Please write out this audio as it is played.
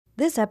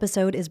This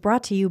episode is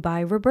brought to you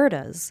by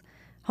Roberta's,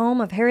 home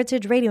of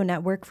Heritage Radio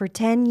Network for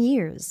 10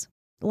 years.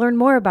 Learn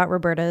more about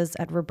Roberta's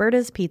at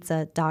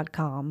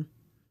robertaspizza.com.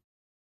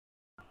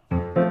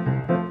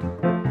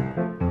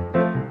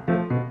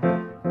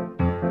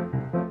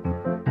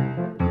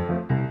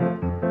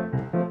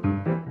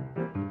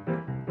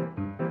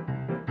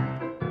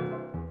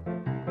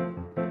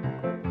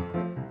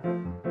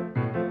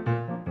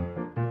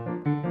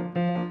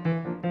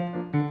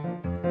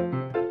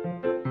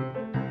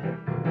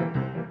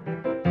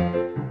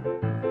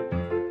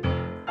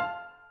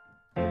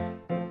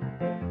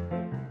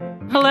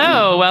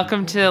 Hello,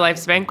 welcome to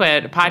Life's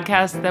Banquet, a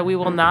podcast that we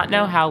will not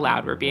know how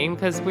loud we're being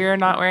because we are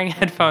not wearing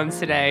headphones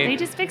today. They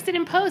just fixed it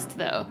in post,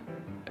 though.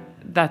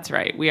 That's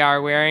right. We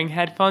are wearing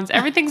headphones.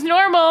 Everything's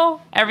normal.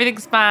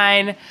 Everything's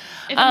fine. If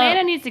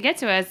Amanda needs to get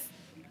to us,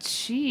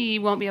 she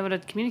won't be able to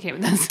communicate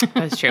with us.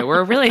 That's true.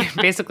 We're really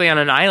basically on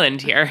an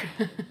island here.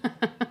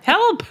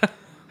 Help!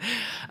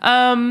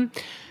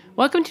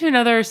 Welcome to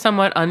another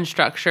somewhat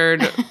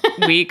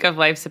unstructured week of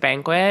Life's a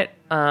Banquet.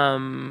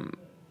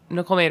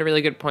 Nicole made a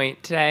really good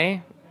point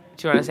today.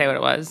 Do you want to say what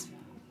it was?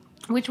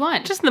 Which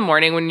one? Just in the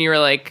morning when you were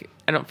like,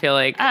 I don't feel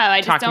like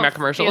talking about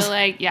commercials.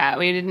 I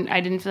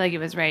didn't feel like it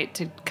was right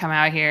to come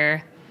out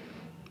here,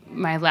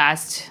 my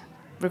last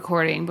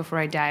recording before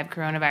I die of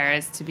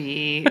coronavirus, to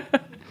be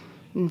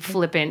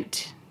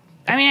flippant.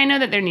 I mean, I know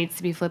that there needs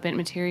to be flippant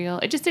material.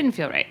 It just didn't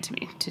feel right to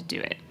me to do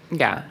it.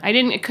 Yeah.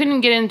 I couldn't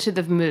get into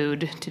the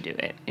mood to do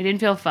it. It didn't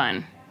feel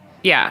fun.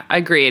 Yeah,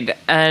 agreed.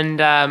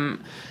 And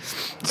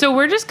so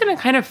we're just going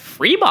to kind of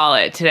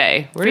freeball it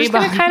today. We're just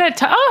going to kind of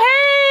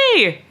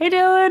hey,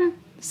 Dylan.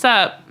 What's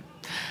up?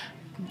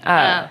 Okay.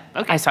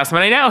 I saw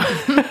someone I know.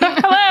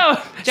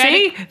 Hello.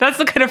 See? That's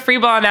the kind of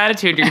freeballing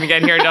attitude you're going to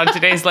get here on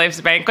today's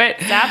Life's Banquet.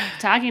 Stop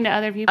talking to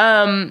other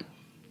people.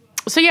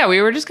 So yeah,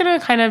 we were just going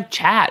to kind of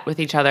chat with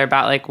each other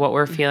about like what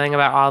we're feeling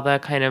about all the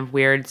kind of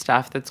weird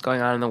stuff that's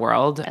going on in the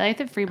world. I like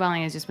that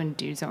freeballing is just when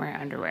dudes don't wear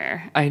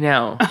underwear. I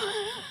know.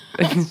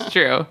 It's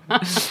true.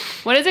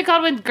 What is it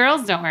called when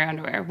girls don't wear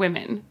underwear?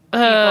 Women.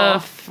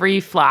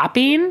 Free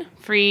flopping?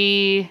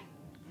 Free.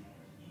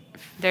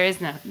 There is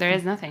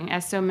nothing.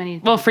 As so many.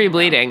 Well, free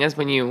bleeding is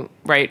when you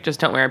just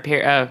don't wear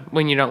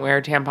when you don't wear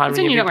a tampon. It's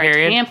when you don't wear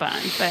a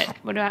tampon. But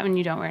what about when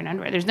you don't wear an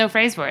underwear? There's no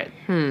phrase for it.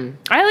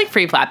 I like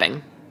free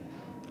flapping.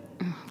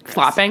 Gross.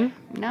 Flopping?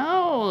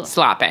 No.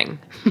 Slopping.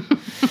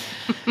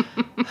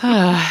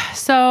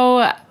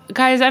 So,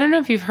 guys, I don't know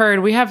if you've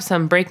heard, we have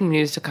some breaking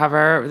news to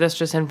cover. This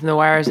just in from the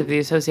wires of the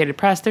Associated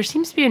Press. There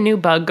seems to be a new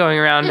bug going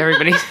around.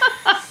 Everybody's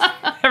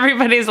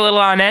a little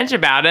on edge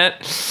about it.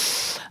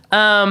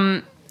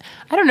 I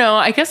don't know.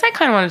 I guess I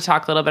kind of want to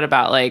talk a little bit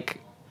about, like,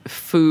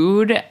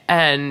 food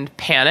and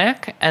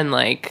panic and,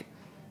 like,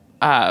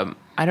 I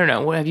don't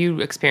know. Have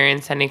you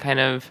experienced any kind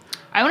of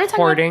I want to talk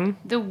hoarding?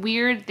 About the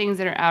weird things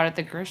that are out at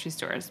the grocery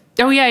stores.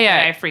 Oh, yeah.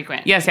 That I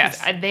frequent. Yes.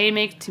 They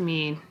make, to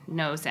me,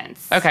 no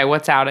sense. Okay,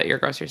 what's out at your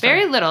grocery store?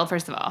 Very little,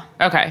 first of all.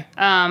 Okay.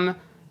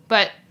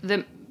 But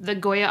the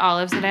Goya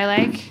olives that I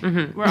like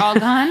were all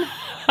gone.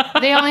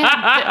 They only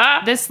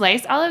have the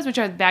sliced olives, which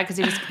are bad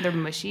because they're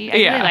mushy. I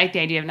really like the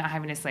idea of not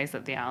having to slice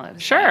up the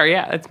olives. Sure,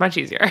 yeah, it's much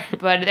easier.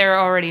 But they're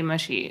already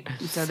mushy,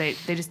 so they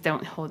just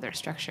don't hold their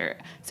structure.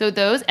 So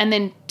those, and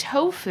then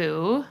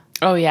tofu.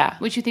 Oh, yeah.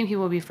 Which you think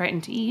people will be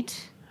frightened to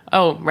eat.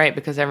 Oh, right,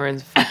 because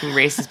everyone's a fucking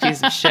racist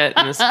piece of shit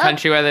in this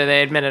country, whether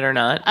they admit it or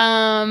not.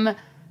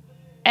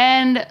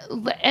 And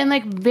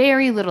like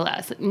very little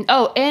else.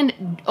 Oh,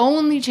 and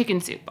only chicken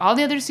soup. All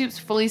the other soups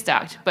fully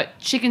stocked, but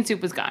chicken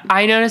soup was gone.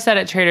 I noticed that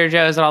at Trader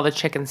Joe's that all the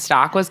chicken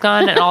stock was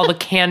gone and all the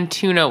canned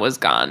tuna was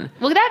gone.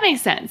 Well, that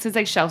makes sense. It's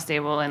like shelf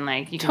stable and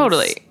like you can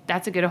totally.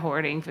 That's a good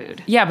hoarding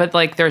food. Yeah, but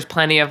like there's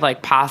plenty of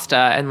like pasta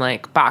and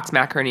like boxed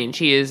macaroni and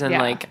cheese and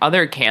like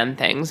other canned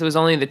things. It was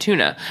only the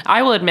tuna.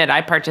 I will admit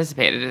I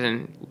participated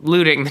in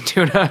looting the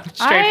tuna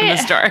straight from the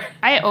store.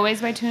 I always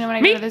buy tuna when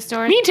I go to the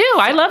store. Me too.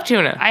 I love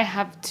tuna. I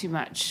have too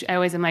much. I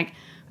always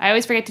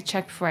forget to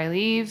check before I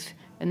leave,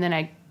 and then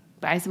I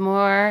buy some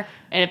more.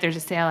 And if there's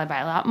a sale, I buy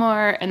a lot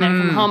more. And then I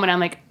come home and I'm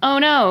like, oh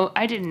no,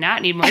 I did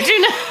not need more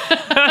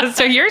tuna.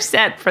 So you're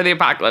set for the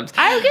apocalypse.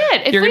 I'm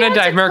good. You're going to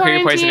die of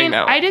mercury poisoning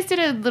though. I just did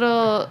a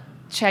little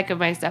check of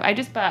my stuff. I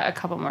just bought a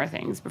couple more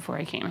things before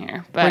I came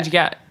here. But what'd you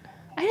get?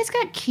 I just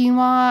got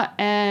quinoa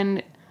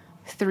and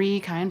 3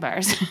 Kind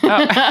bars.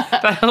 Oh,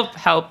 that'll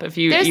help if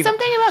you There's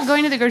something about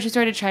going to the grocery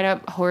store to try to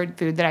hoard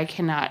food that I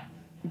cannot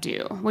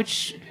do,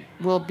 which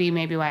will be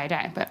maybe why I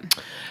die.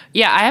 But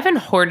yeah, I haven't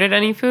hoarded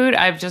any food.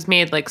 I've just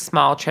made like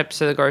small trips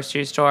to the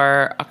grocery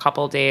store a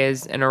couple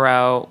days in a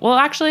row. Well,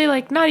 actually,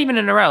 like not even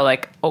in a row.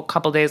 Like a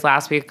couple days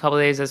last week, a couple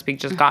days this week.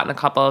 Just gotten a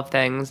couple of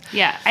things.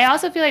 Yeah, I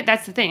also feel like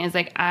that's the thing. Is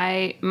like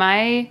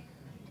my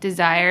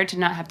desire to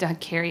not have to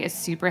carry a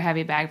super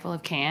heavy bag full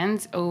of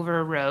cans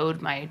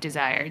overrode my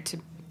desire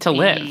to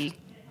live.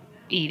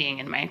 Eating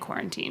in my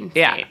quarantine state.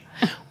 Yeah.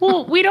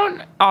 Well, we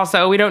don't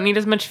need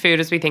as much food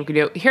as we think we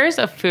do. Here's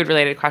a food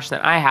related question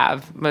that I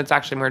have, but it's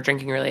actually more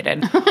drinking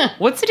related.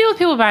 What's the deal with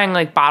people buying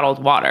like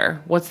bottled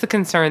water? What's the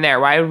concern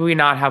there? Why would we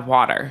not have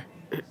water?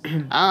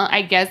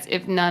 I guess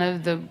if none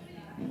of the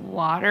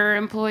water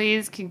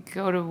employees can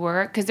go to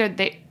work because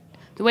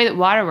the way that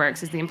water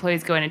works is the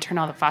employees go in and turn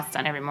all the faucets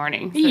on every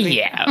morning. So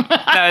Yeah,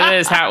 that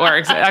is how it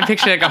works. I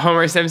picture like a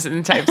Homer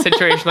Simpson type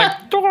situation, like,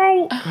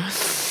 oh.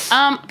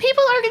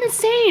 People are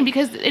insane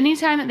because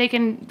anytime that they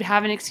can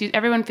have an excuse,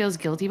 everyone feels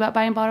guilty about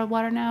buying bottled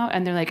water now,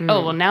 and they're like,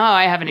 oh, well, now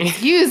I have an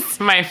excuse.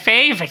 My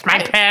favorite,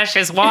 my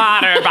precious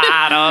water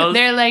bottles.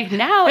 They're like,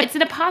 now it's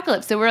an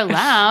apocalypse, so we're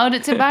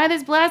allowed to buy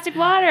this plastic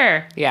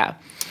water. Yeah.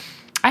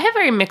 I have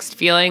very mixed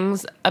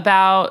feelings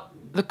about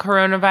the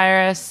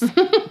coronavirus.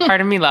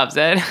 Part of me loves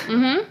it.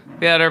 Mm-hmm.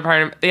 The other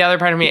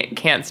part of me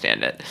can't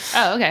stand it.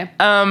 Oh, okay.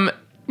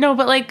 No,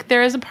 but like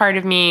there is a part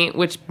of me,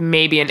 which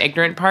may be an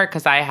ignorant part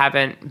because I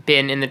haven't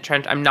been in the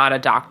trench. I'm not a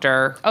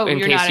doctor. Oh, in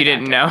you're case not you a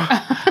didn't know.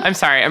 I'm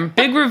sorry. I'm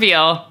big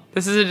reveal.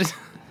 This is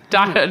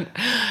a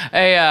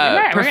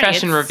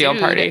profession reveal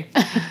party.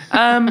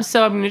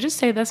 So I'm going to just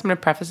say this. I'm going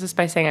to preface this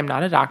by saying I'm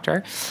not a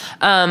doctor.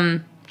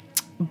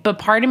 But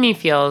part of me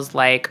feels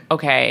like,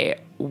 okay,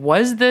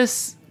 was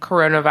this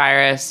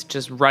coronavirus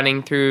just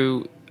running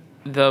through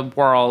the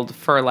world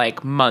for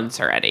like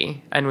months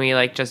already and we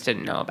like just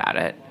didn't know about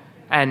it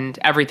and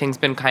everything's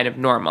been kind of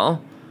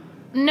normal?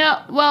 No,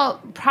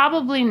 well,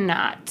 probably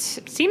not.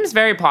 Seems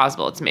very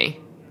plausible to me.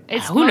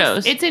 Who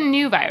knows? It's a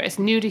new virus,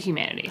 new to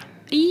humanity.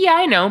 Yeah,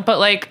 I know, but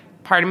like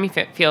part of me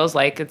feels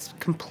like it's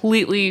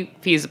completely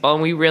feasible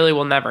and we really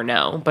will never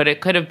know, but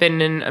it could have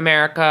been in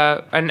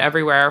America and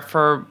everywhere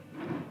for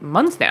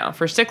months now,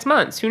 for 6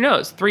 months, who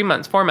knows, 3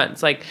 months, 4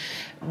 months, like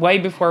way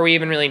before we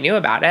even really knew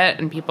about it.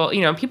 And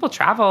people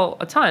travel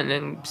a ton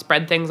and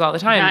spread things all the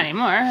time. Not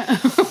anymore.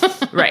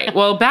 Right.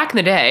 Well, back in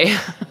the day.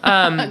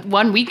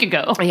 1 week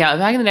ago. Yeah,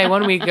 back in the day,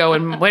 1 week ago,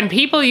 when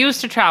people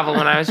used to travel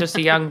when I was just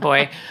a young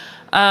boy.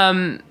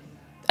 And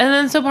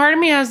then so part of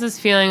me has this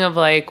feeling of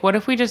like, what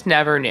if we just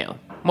never knew?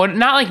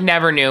 Not like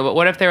never knew, but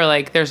what if they were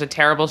like, there's a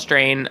terrible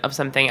strain of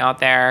something out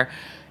there.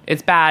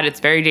 It's bad.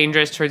 It's very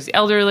dangerous towards the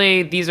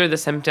elderly. These are the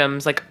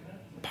symptoms. Like,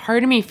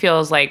 part of me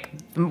feels like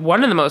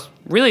one of the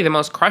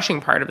most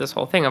crushing part of this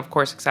whole thing, of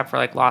course, except for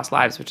like lost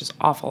lives, which is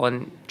awful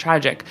and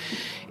tragic,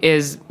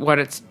 is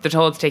the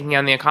toll it's taking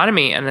on the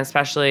economy, and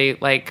especially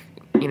like,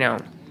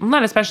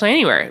 not especially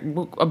anywhere,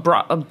 a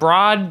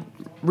broad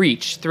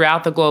reach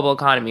throughout the global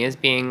economy is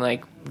being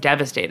like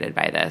devastated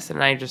by this.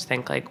 And I just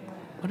think like,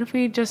 what if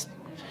is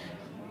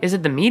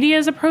it the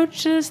media's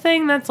approach to this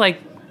thing that's like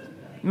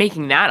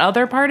making that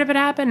other part of it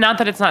happen? Not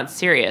that it's not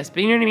serious,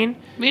 but you know what I mean?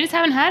 We just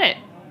haven't had it.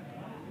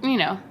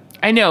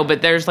 I know,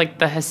 but there's like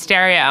the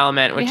hysteria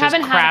element, which is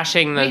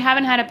crashing We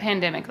haven't had a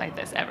pandemic like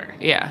this ever.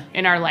 Yeah.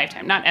 In our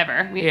lifetime. Not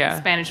ever. We had Yeah. the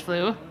Spanish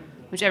flu,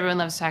 which everyone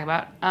loves to talk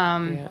about.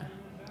 Yeah.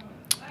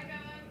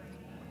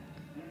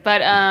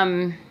 But,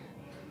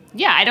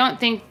 yeah, I don't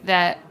think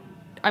that...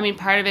 I mean,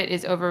 part of it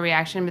is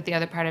overreaction, but the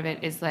other part of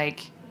it is like...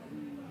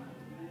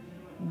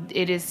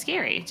 It is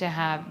scary to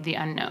have the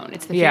unknown.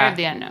 It's the fear of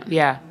the unknown.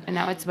 Yeah. And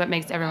now it's what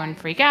makes everyone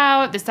freak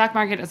out. The stock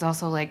market is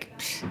also like...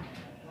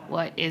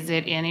 What is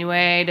it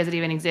anyway? Does it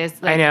even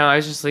exist? Like, I know. I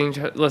was just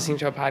listening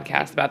to a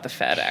podcast about the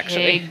Fed,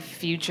 actually. Big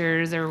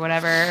futures or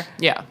whatever.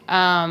 Yeah.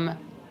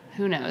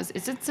 Who knows?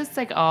 It's just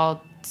like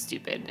all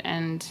stupid.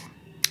 And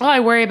well, I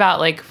worry about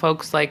like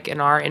folks like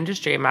in our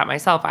industry, about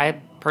myself. I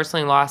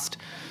personally lost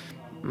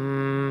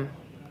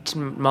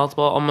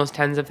multiple, almost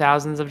tens of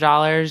thousands of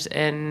dollars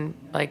in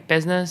like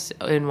business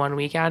in one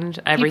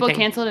weekend. People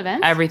canceled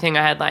events? Everything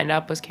I had lined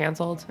up was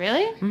canceled.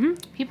 Really? Mm-hmm.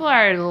 People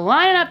are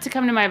lining up to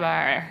come to my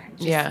bar.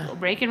 Just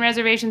breaking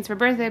reservations for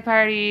birthday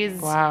parties.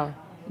 Wow.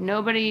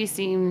 Nobody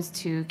seems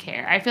to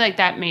care. I feel like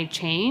that may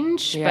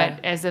change,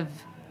 but as of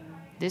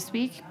this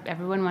week,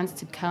 everyone wants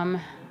to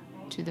come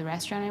to the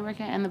restaurant I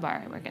work at and the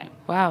bar I work at.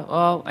 Wow.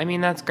 Well, I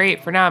mean, that's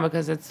great for now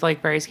because it's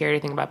like very scary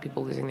to think about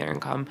people losing their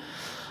income.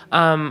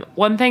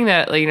 One thing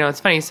that, it's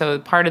funny. So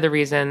part of the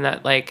reason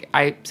that like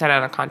I sent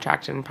out a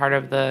contract and part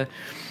of the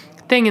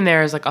thing in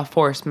there is like a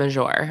force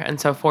majeure. And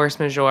so force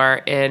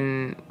majeure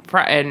in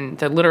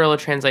the literal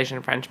translation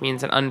in French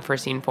means an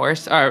unforeseen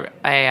force or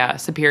a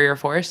superior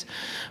force.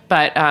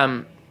 But,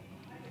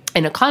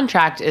 in a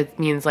contract, it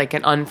means like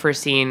an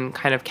unforeseen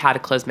kind of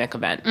cataclysmic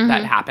event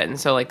that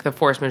happens. So like the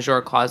force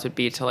majeure clause would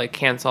be to like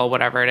cancel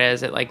whatever it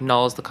is. It like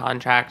nulls the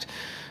contract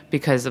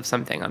because of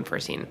something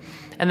unforeseen.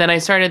 And then I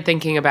started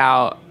thinking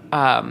about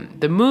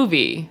the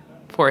movie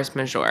Force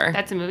Majeure.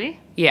 That's a movie?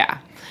 Yeah.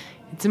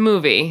 It's a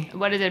movie.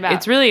 What is it about?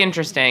 It's really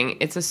interesting.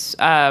 It's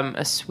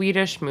a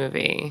Swedish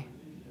movie.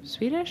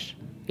 Swedish?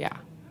 Yeah.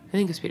 I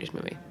think a Swedish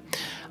movie.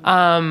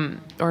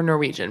 Or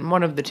Norwegian.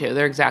 One of the two.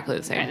 They're exactly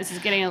the same. All right, this is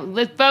getting...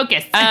 Let's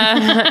focus.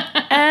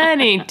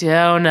 Any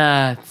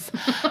donuts.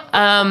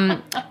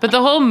 But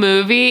the whole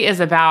movie is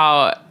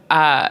about...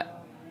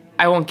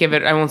 I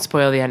won't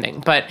spoil the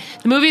ending, but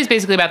the movie is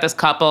basically about this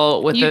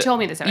couple with You told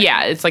me this already.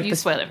 Yeah, it's like you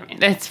spoil it for me.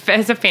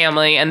 It's a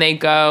family, and they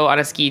go on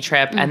a ski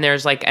trip, and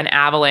there's like an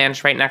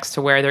avalanche right next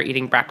to where they're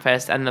eating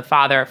breakfast, and the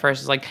father at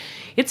first is like,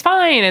 it's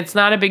fine, it's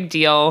not a big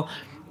deal,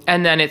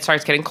 and then it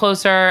starts getting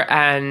closer,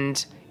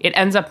 and it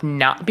ends up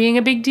not being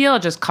a big deal.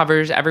 It just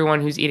covers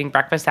everyone who's eating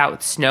breakfast out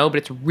with snow, but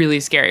it's really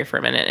scary for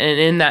a minute, and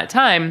in that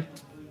time,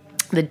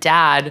 the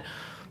dad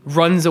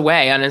runs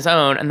away on his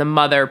own and the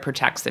mother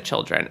protects the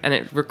children, and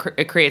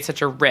it creates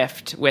such a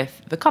rift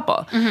with the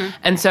couple.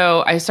 And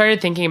so I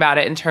started thinking about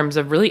it in terms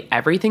of really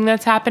everything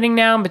that's happening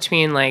now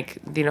between like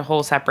the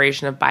whole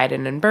separation of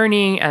Biden and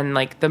Bernie and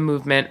like the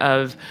movement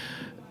of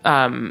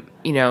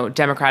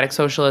democratic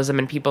socialism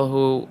and people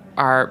who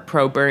are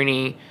pro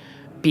Bernie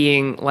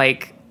being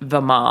like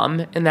the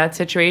mom in that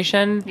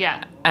situation.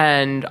 Yeah.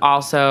 And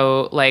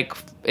also like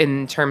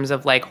in terms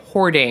of like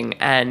hoarding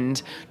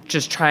and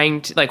just trying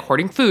to like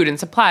hoarding food and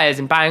supplies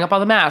and buying up all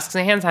the masks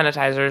and hand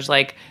sanitizers,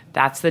 like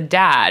that's the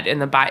dad in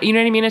the you know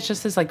what I mean? It's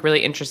just this like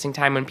really interesting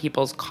time when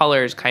people's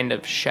colors kind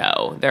of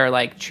show. They're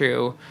like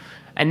true.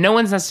 And no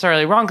one's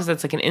necessarily wrong because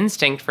it's like an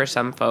instinct for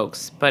some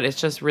folks, but it's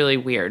just really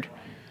weird.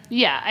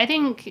 Yeah, I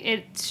think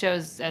it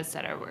shows us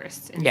at our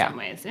worst in some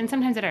ways, and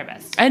sometimes at our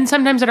best. And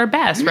sometimes at our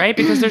best, right?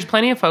 Because there's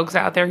plenty of folks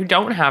out there who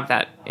don't have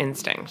that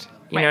instinct.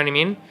 You know what I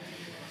mean?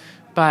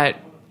 But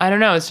I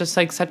don't know. It's just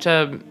like such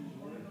a...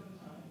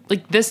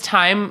 Like this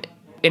time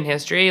in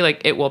history,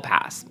 like it will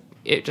pass.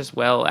 It just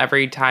will.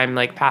 Every time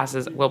like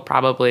passes, we'll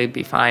probably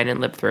be fine and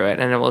live through it.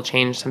 And it will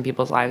change some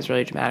people's lives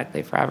really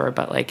dramatically forever.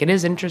 But like it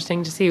is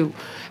interesting to see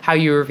how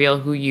you reveal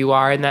who you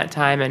are in that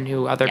time and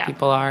who other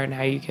people are and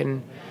how you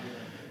can...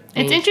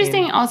 It's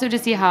interesting also to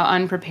see how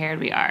unprepared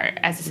we are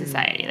as a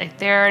society. Like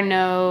there are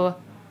no,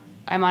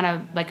 I'm on a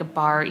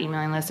bar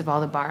emailing list of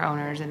all the bar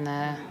owners in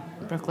the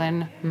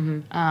Brooklyn,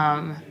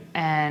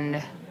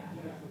 and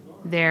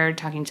they're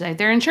talking to like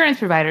their insurance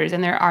providers,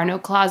 and there are no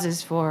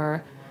clauses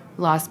for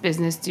lost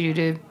business due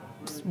to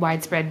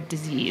widespread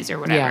disease or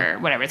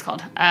whatever it's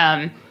called.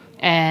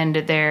 And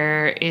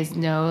there is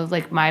no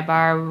like my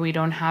bar, we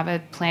don't have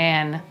a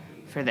plan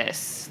for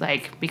this,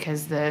 like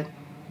because the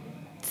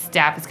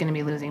staff is going to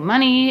be losing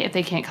money if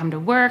they can't come to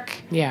work.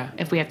 Yeah.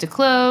 If we have to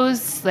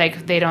close, like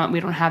we don't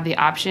have the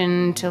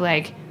option to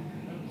like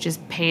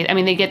just pay. I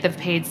mean, they get the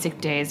paid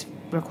sick days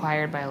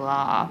required by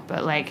law,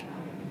 but like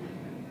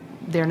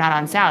they're not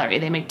on salary.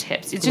 They make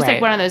tips. It's just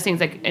like one of those things.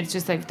 Like it's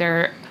just like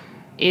there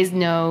is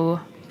no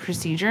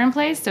procedure in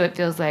place, so it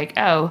feels like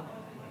now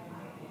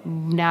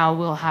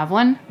we'll have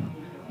one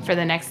for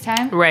the next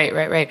time.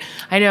 Right.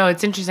 I know,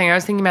 it's interesting. I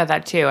was thinking about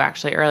that too,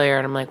 actually, earlier,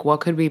 and I'm like,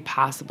 what could we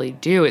possibly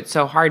do? It's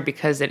so hard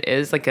because it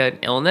is like an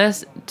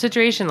illness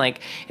situation. Like,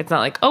 it's not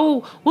like,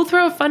 oh, we'll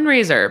throw a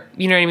fundraiser.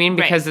 You know what I mean?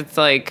 Because it's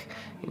like,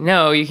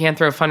 no, you can't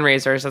throw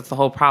fundraisers. That's the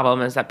whole problem,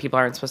 is that people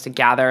aren't supposed to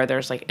gather.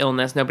 There's like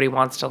illness. Nobody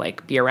wants to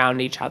like be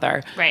around each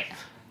other. Right.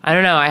 I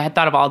don't know. I had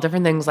thought of all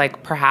different things,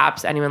 like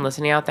perhaps anyone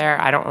listening out there,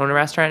 I don't own a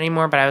restaurant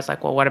anymore, but I was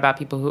like, well, what about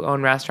people who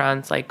own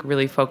restaurants, like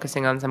really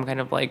focusing on some kind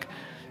of like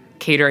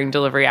catering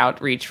delivery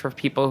outreach for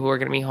people who are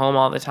going to be home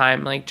all the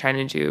time, like trying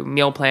to do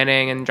meal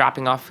planning and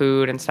dropping off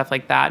food and stuff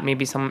like that.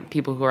 Maybe some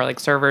people who are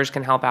like servers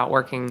can help out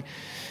working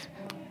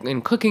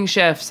in cooking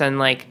shifts and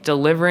like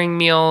delivering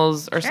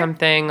meals or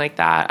something like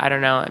that. I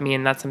don't know. I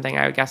mean, that's something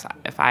I would guess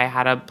if I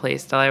had a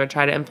place that I would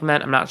try to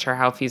implement. I'm not sure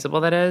how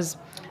feasible that is.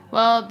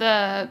 Well,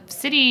 the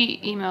city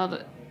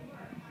emailed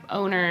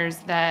owners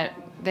that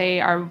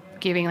they are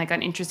giving like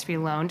an interest-free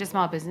loan to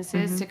small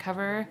businesses to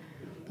cover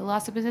the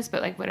loss of business,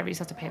 but like whatever, you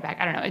still have to pay it back.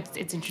 I don't know.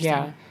 It's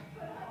interesting.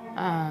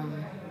 Yeah.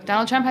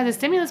 Donald Trump has a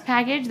stimulus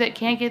package that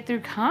can't get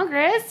through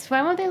Congress.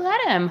 Why won't they let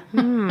him?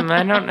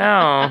 I don't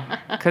know.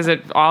 Because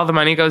all the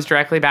money goes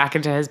directly back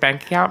into his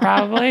bank account,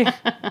 probably.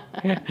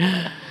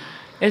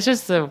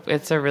 It's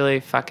a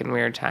really fucking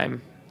weird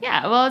time.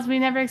 Yeah, well, we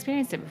never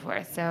experienced it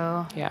before.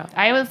 So yeah.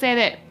 I will say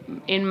that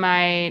in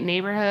my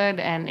neighborhood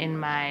and in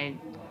my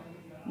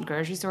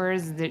grocery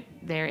stores,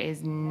 there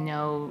is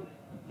no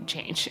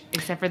change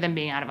except for them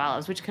being out of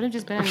olives, which could have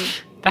just been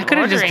that could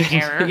have just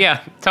been error.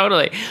 Yeah,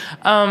 totally.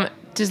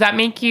 Does that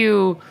make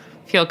you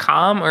feel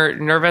calm or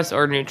nervous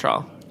or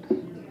neutral?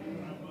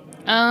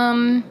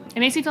 It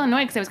makes me feel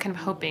annoyed because I was kind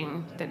of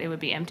hoping that it would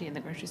be empty in the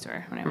grocery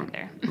store when I went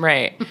there.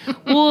 Right.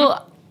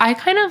 Well, I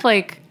kind of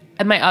like,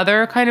 at my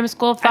other kind of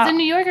school of thought. As a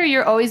New Yorker,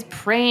 you're always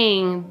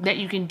praying that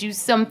you can do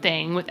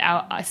something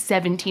without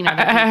 17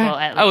 other people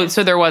at least. Oh,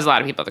 so there was a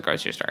lot of people at the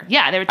grocery store.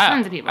 Yeah, there were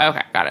tons of people.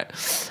 Okay, got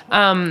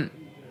it.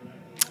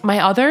 My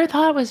other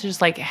thought was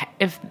just like,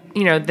 if,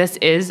 this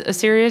is a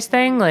serious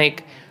thing,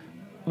 like,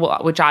 well,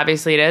 which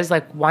obviously it is,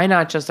 like, why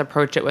not just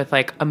approach it with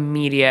like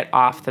immediate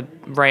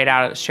straight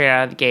out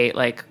of the gate,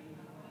 like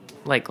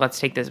let's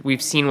take this.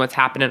 We've seen what's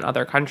happened in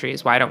other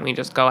countries. Why don't we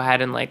just go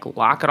ahead and like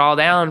lock it all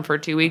down for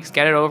 2 weeks,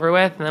 get it over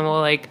with, and then we'll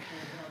like,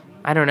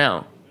 I don't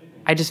know.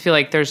 I just feel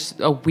like there's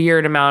a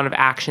weird amount of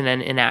action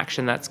and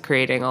inaction that's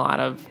creating a lot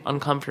of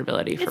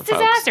uncomfortability for folks. It's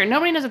disaster.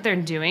 Nobody knows what they're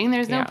doing.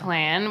 There's no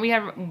plan. We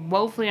are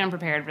woefully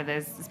unprepared for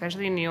this,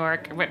 especially in New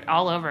York, but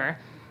all over.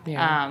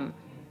 Yeah.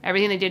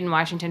 Everything they did in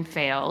Washington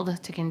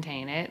failed to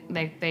contain it.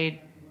 Like,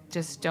 they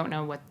just don't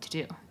know what to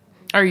do.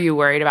 Are you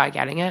worried about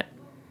getting it?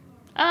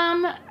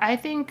 I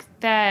think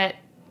that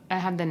I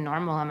have the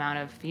normal amount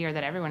of fear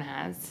that everyone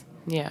has.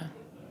 Yeah.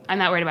 I'm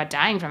not worried about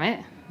dying from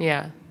it.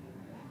 Yeah.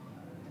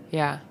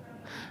 Yeah.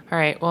 All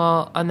right.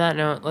 Well, on that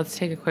note, let's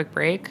take a quick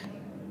break.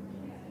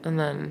 And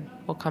then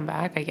we'll come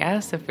back, I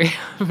guess, if we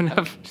have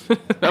enough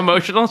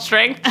emotional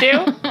strength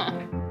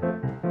to.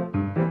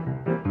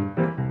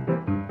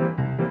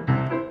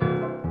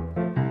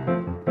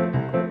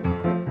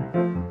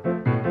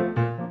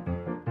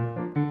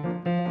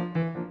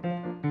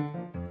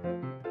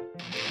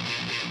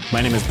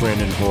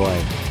 Brandon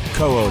Hoy,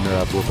 co-owner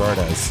of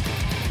Roberta's,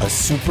 a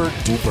super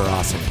duper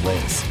awesome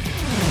place.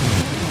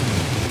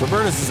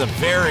 Roberta's is a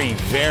very,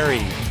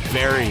 very,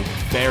 very,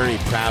 very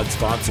proud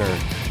sponsor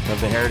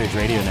of the Heritage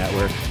Radio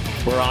Network.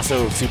 We're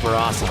also super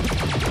awesome.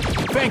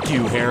 Thank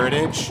you,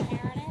 Heritage.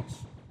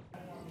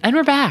 And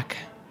we're back.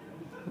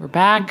 We're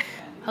back.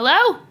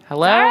 Hello?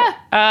 Hello.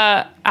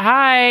 Sarah?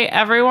 Hi,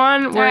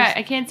 everyone. Sarah,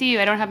 I can't see you.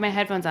 I don't have my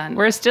headphones on.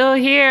 We're still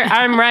here.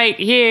 I'm right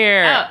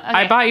here. Oh, okay.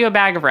 I bought you a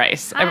bag of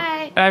rice.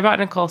 Hi. I bought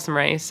Nicole some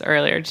rice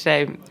earlier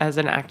today as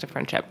an act of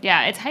friendship.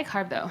 Yeah, it's high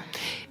carb, though.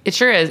 It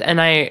sure is. And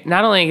I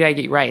not only did I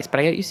get you rice, but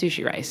I got you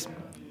sushi rice.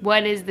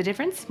 What is the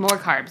difference? More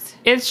carbs.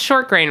 It's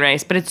short grain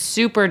rice, but it's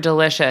super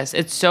delicious.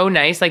 It's so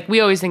nice. Like, we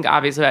always think,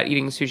 obviously, about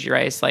eating sushi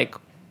rice, like,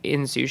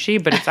 in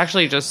sushi, but it's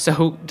actually just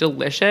so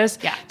delicious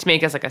to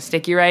make us like a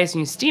sticky rice, and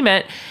you steam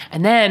it,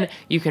 and then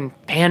you can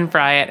pan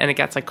fry it, and it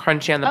gets like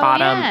crunchy on the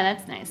bottom. Yeah,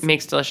 that's nice.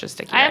 Makes delicious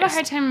sticky I rice. have a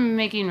hard time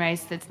making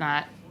rice that's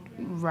not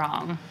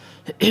wrong.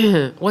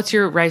 What's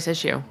your rice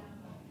issue?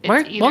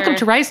 It's Welcome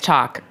to Rice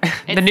Talk,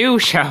 the new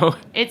show.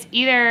 It's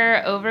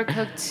either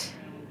overcooked,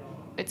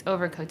 it's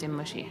overcooked and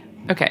mushy.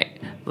 Okay,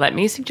 let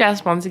me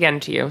suggest once again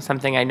to you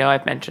something I know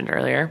I've mentioned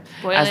earlier.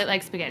 Boil it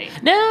like spaghetti.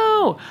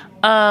 No!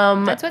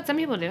 That's what some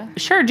people do.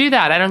 Sure, do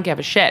that. I don't give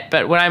a shit.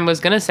 But what I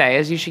was going to say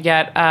is you should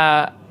get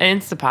an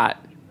Instapot.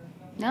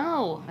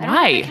 No. I don't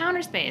Why? have the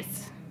counter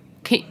space.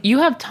 You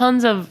have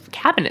tons of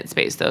cabinet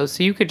space, though,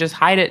 so you could just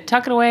hide it,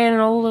 tuck it away in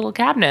an old little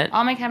cabinet.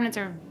 All my cabinets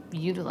are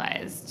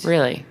utilized.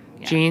 Really?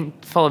 Yeah. Jean,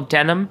 full of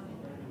denim?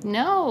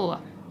 No.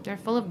 They're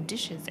full of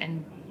dishes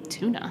and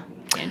tuna.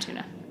 Canned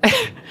tuna.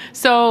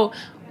 So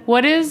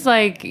what is,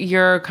 like,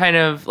 your kind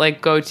of,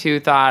 like, go-to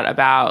thought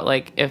about,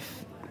 like,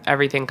 if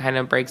everything kind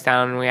of breaks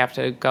down and we have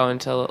to go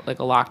into, like,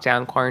 a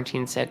lockdown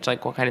quarantine sitch,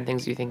 like, what kind of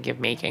things do you think of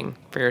making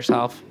for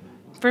yourself?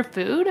 For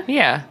food?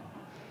 Yeah.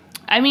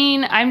 I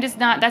mean, I'm just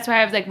not. That's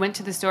why I was like, went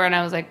to the store and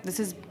I was like, this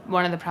is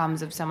one of the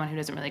problems of someone who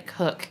doesn't really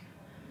cook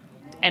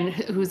and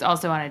who's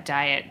also on a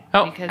diet.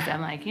 Oh. Because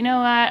I'm like, you know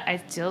what?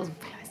 I still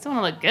want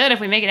to look good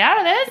if we make it out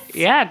of this.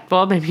 Yeah,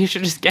 well, maybe you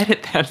should just get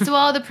it then. So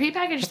all the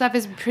prepackaged stuff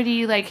is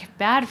pretty like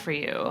bad for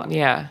you.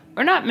 Yeah.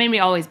 Or not maybe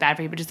always bad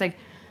for you, but just like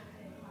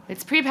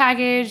it's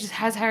prepackaged,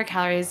 has higher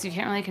calories, so you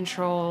can't really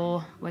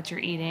control what you're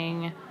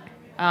eating.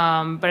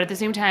 But at the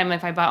same time,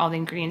 if I bought all the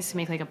ingredients to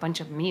make like a bunch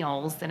of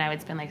meals, then I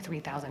would spend like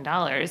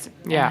 $3,000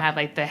 and have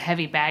like the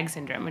heavy bag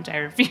syndrome, which I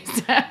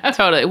refuse to have.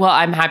 Totally. Well,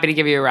 I'm happy to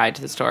give you a ride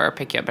to the store or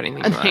pick you up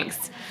anything you want.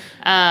 Thanks.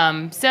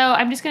 So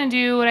I'm just going to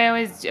do what I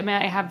always do. I mean,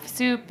 I have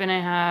soup and I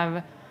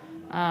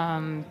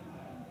have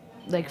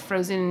like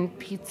frozen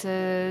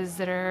pizzas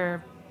that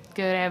are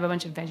good. I have a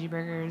bunch of veggie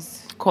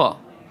burgers. Cool.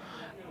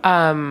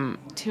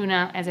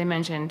 Tuna, as I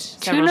mentioned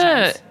several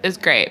Tuna times. is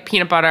great.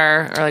 Peanut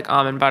butter or like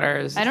almond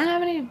butters. I don't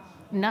have any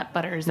nut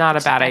butters. Not a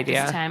bad at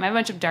idea. This time. I have a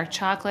bunch of dark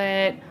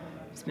chocolate,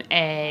 some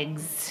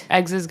eggs.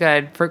 Eggs is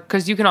good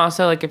because you can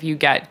also, like, if you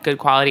get good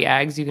quality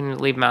eggs, you can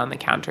leave them out on the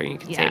counter and you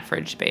can save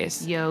fridge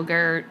space.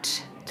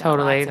 Yogurt.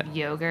 Totally. Lots of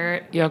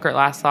yogurt. Yogurt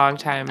lasts a long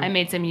time. I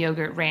made some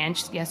yogurt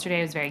ranch yesterday.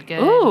 It was very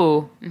good.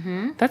 Ooh.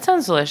 That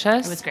sounds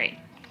delicious. It was great.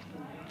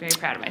 Very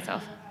proud of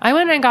myself. I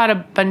went and got a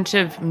bunch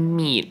of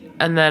meat,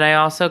 and then I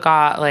also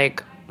got,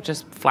 like,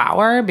 just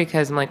flour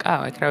because I'm like, oh,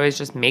 I could always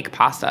just make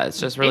pasta. It's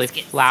just really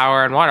Biscuits.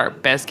 flour and water.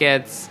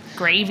 Biscuits.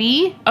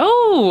 Gravy.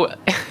 Oh,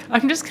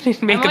 I'm just going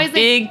to make a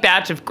big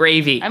batch of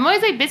gravy. I'm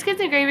always like,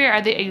 biscuits and gravy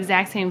are the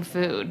exact same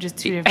food, just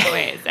two different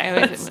ways.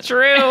 That's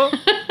true.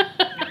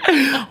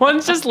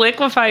 One's just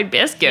liquefied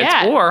biscuits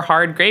or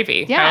hard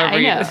gravy. Yeah, however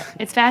I know. you-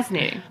 It's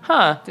fascinating.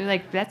 Huh. They're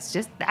like, that's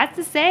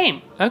the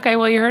same. Okay,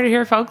 well, you heard it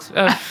here, folks.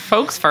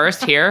 Folks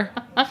first here.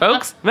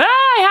 Folks.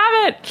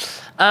 I have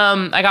it.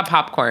 I got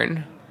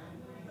popcorn.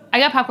 I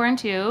got popcorn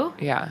too.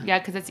 Yeah. Yeah,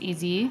 because it's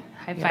easy,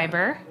 high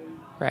fiber.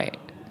 Right.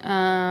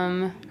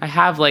 Um, I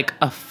have like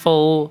a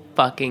full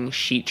fucking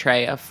sheet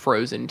tray of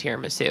frozen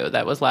tiramisu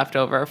that was left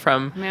over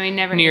from I mean, we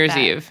never New eat Year's that.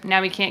 Eve. Now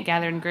we can't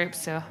gather in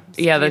groups, so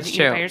Yeah, you have that's to eat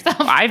it true. by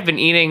yourself. I've been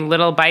eating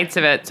little bites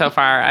of it so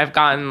far. I've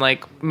gotten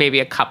like maybe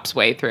a cup's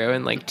way through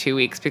in like 2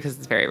 weeks because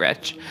it's very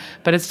rich.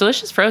 But it's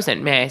delicious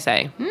frozen, may I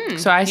say.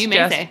 So I you may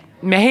suggest... say.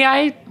 May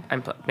I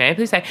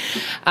please say?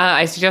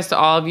 I suggest to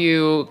all of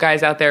you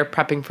guys out there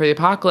prepping for the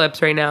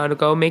apocalypse right now to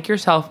go make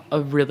yourself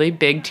a really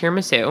big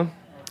tiramisu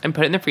and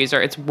put it in the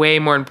freezer. It's way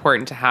more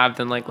important to have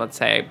than, like, let's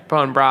say,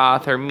 bone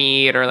broth or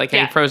meat or like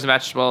any frozen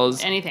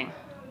vegetables. Anything.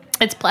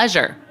 It's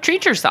pleasure.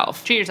 Treat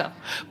yourself. Treat yourself.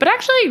 But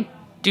actually,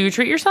 do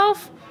treat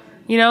yourself.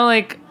 You know,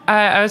 like,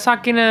 I was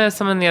talking to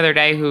someone the other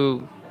day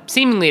who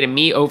seemingly to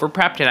me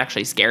over-prepped and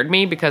actually scared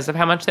me because of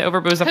how much they over...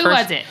 Who was it?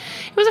 Was it?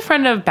 It was a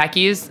friend of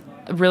Becky's,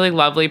 a really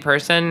lovely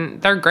person.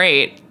 They're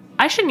great.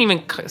 I shouldn't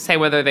even say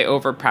whether they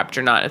over-prepped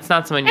or not. It's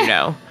not someone you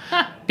know.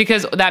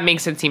 Because that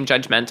makes it seem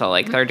judgmental,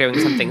 like they're doing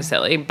something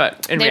silly.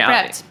 But in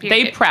reality,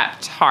 they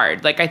prepped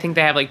hard. Like, I think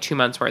they have like 2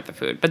 months worth of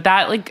food. But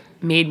that like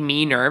made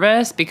me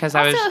nervous because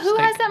I was Also, just, who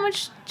like, has that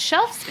much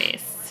shelf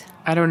space?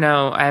 I don't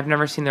know. I've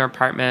never seen their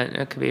apartment.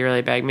 It could be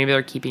really big. Maybe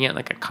they're keeping it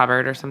like a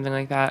cupboard or something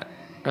like that,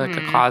 or like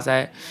a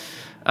closet.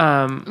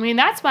 I mean,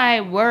 that's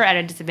why we're at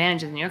a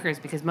disadvantage as New Yorkers,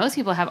 because most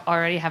people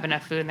already have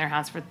enough food in their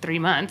house for 3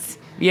 months.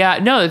 Yeah,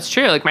 no, it's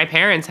true. Like my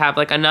parents have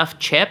like enough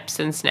chips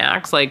and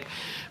snacks, like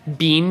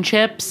bean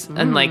chips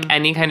and like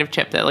any kind of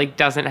chip that like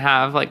doesn't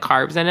have like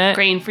carbs in it.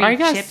 Grain-free Or I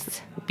guess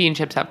chips. Bean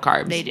chips have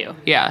carbs. They do.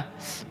 Yeah.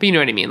 But you know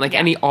what I mean? Like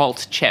any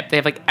alt chip. They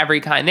have like every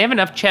kind. They have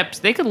enough chips.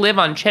 They could live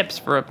on chips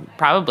for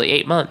probably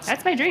 8 months.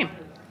 That's my dream.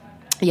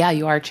 Yeah,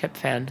 you are a chip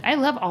fan. I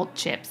love alt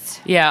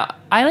chips. Yeah,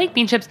 I like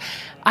bean chips.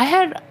 I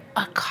had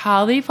a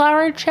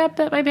cauliflower chip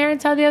that my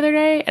parents had the other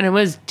day, and it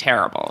was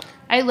terrible.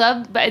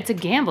 But it's a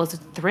gamble. It's a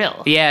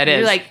thrill. Yeah, it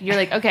is. You're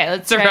like, okay,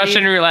 let's It's a try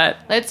Russian roulette.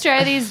 Let's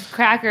try these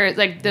crackers,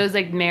 like those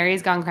like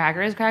Mary's Gone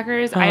crackers.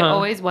 I Uh-huh.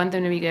 always want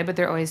them to be good, but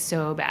they're always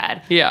so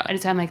bad. Yeah.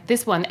 And so I'm like,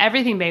 this one,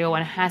 everything bagel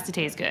one has to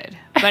taste good,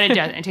 but it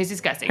doesn't. It tastes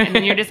disgusting. And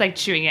then you're just like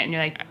chewing it, and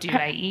you're like, do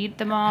I eat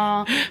them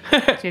all? Do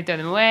I throw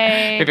them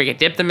away? Maybe I could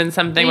dip them in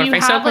something. And What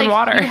if I soak them in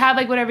water? You have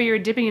like whatever you're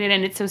dipping it in,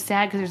 and it's so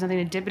sad because there's nothing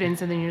to dip it in.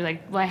 So then you're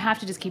like, well, I have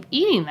to just keep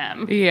eating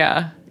them.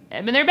 Yeah. I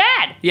mean, they're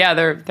bad. Yeah,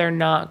 they're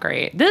not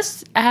great.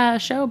 This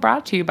show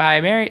brought to you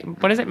by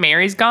what is it?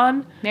 Mary's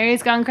Gone?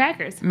 Mary's Gone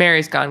crackers.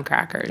 Mary's Gone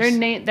Crackers.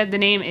 The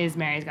name is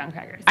Mary's Gone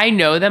crackers. I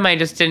know them. I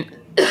just didn't.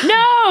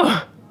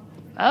 No!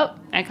 Oh,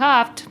 I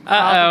coughed. Call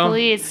Uh-oh. the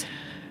police.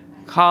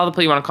 Call the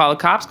police. You want to call the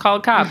cops? Call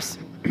the cops.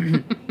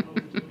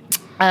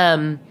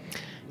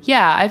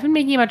 Yeah, I've been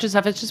making a bunch of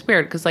stuff. It's just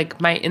weird because, like,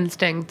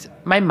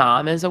 my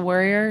mom is a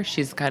worrier.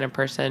 She's the kind of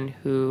person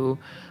who,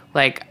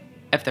 like,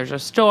 if there's a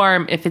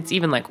storm, if it's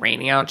even, like,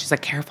 raining out, she's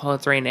like, careful,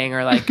 it's raining.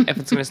 Or, like, if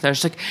it's going to snow,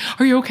 she's like,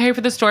 are you okay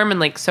for the storm? And,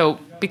 like, so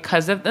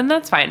and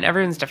that's fine.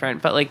 Everyone's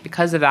different. But, like,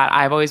 because of that,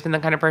 I've always been the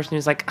kind of person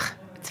who's like,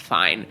 it's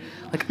fine.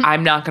 Like,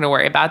 I'm not going to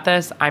worry about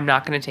this. I'm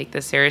not going to take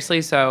this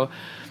seriously. So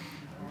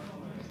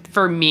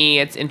for me,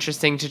 it's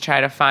interesting to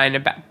try to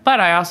find but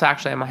I also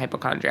actually am a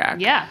hypochondriac.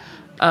 Yeah.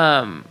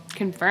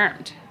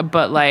 Confirmed.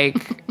 But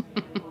like,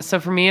 so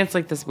for me, it's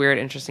like this weird,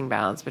 interesting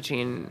balance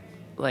between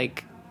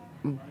like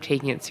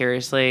taking it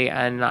seriously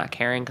and not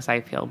caring because I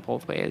feel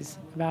both ways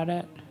about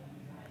it.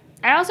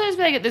 I also just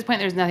feel like at this point,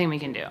 there's nothing we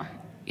can do.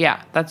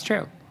 Yeah, that's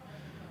true.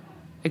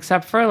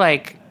 Except for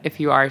like, if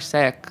you are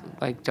sick,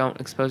 like don't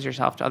expose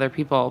yourself to other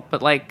people.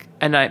 But like,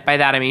 by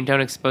that I mean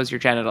don't expose your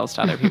genitals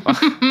to other people.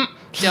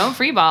 Don't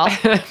freeball.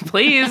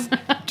 Please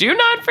do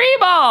not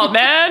freeball,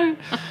 man.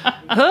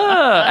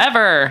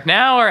 Ever.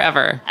 Now or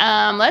ever.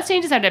 Let's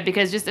change the subject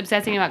because just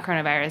obsessing about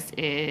coronavirus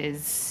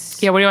is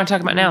Yeah, what do you want to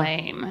talk about now?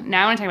 lame.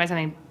 Now I want to talk about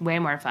something way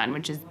more fun,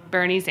 which is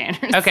Bernie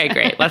Sanders. Okay,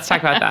 great. Let's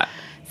talk about that.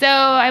 So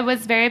I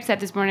was very upset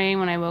this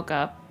morning when I woke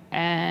up,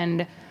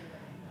 and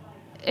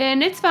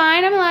it's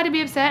fine. I'm allowed to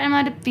be upset. I'm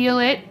allowed to feel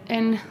it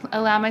and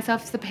allow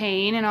myself the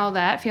pain and all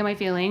that. Feel my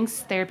feelings,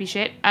 therapy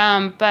shit.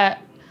 But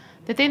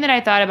the thing that I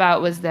thought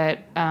about was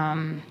that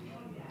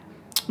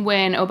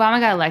when Obama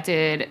got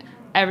elected,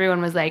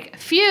 everyone was like,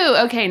 phew,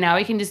 okay, now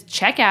we can just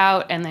check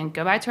out and then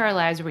go back to our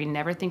lives where we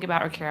never think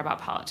about or care about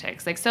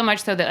politics. Like, so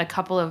much so that a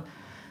couple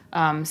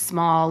of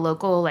small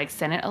local, like,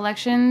 Senate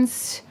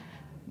elections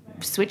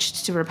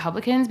switched to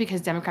Republicans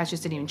because Democrats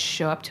just didn't even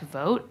show up to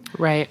vote.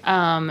 Right.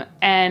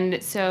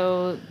 And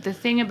so the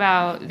thing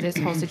about this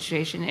whole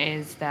situation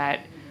is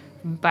that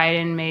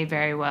Biden may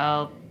very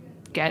well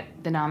get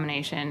the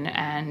nomination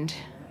and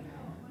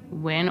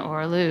win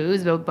or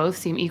lose. Both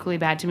seem equally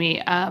bad to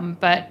me.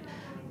 But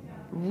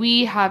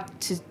we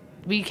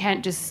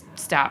can't just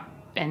stop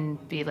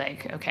and be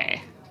like,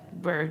 okay,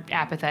 we're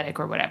apathetic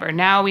or whatever.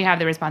 Now we have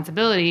the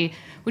responsibility,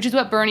 which is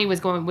what Bernie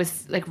was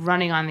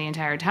running on the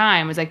entire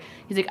time. He's like,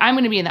 I'm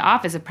going to be in the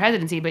office of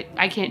presidency, but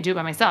I can't do it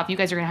by myself. You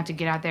guys are going to have to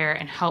get out there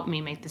and help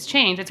me make this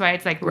change. That's why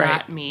it's like, Right.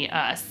 not me,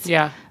 us.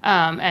 Yeah.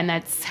 And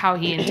that's how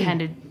he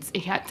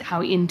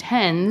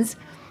intends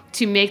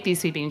to make these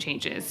sweeping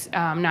changes,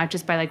 not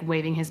just by like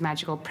waving his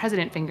magical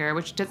president finger,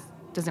 which just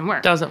doesn't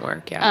work. Doesn't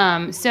work,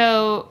 yeah.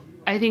 So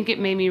I think it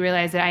made me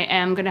realize that I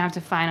am going to have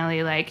to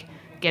finally like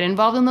get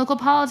involved in local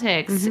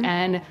politics. Mm-hmm.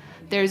 And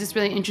there's this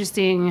really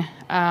interesting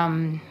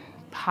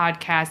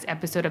podcast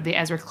episode of the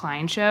Ezra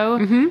Klein Show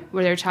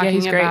where they're talking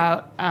he's great.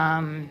 about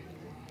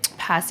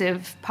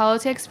passive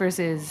politics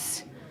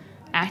versus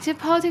active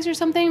politics or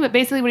something. But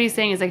basically what he's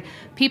saying is like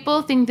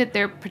people think that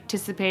they're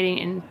participating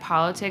in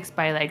politics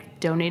by like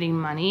donating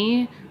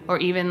money or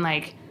even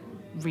like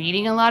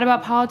reading a lot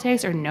about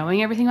politics or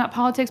knowing everything about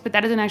politics, but that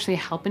doesn't actually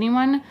help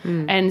anyone.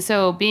 And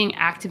so being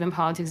active in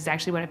politics is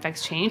actually what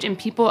affects change. And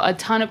a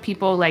ton of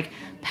people like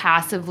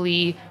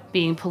passively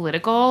being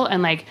political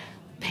and like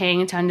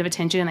paying a ton of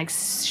attention and like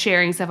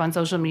sharing stuff on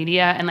social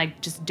media and like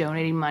just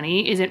donating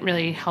money isn't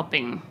really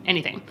helping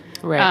anything.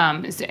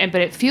 Right.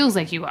 But it feels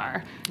like you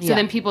are. So Yeah.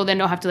 then people then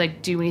don't have to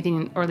like do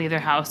anything or leave their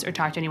house or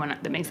talk to anyone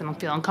that makes them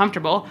feel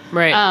uncomfortable.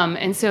 Right.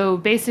 And so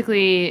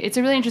basically it's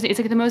a really interesting, it's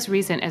like the most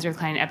recent Ezra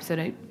Klein episode.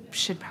 I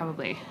should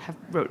probably have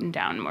written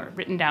down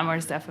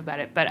more stuff about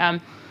it. But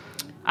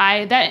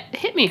that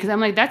hit me because I'm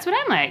like, that's what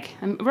I'm like.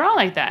 We're all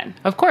like that.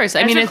 Of course.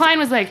 I mean, Ezra it's, Klein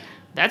was like,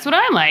 that's what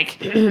I'm like.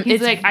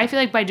 He's like, I feel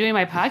like by doing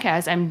my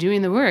podcast, I'm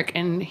doing the work.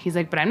 And he's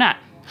like, but I'm not.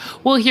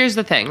 well, here's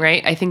the thing,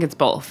 right? I think it's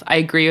both. I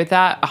agree with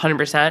that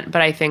 100%,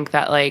 but I think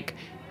that like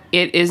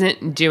it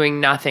isn't doing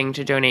nothing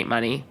to donate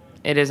money.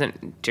 It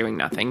isn't doing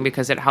nothing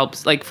because it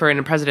helps, like for in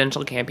a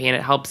presidential campaign,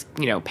 it helps,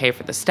 pay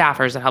for the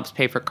staffers, it helps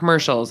pay for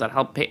commercials, it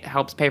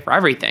helps pay for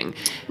everything.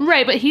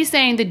 Right, but he's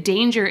saying the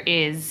danger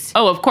is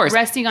of course,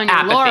 resting on your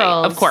apathy.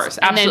 laurels. Of course,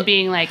 and then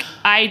being like,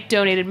 I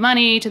donated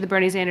money to the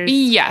Bernie Sanders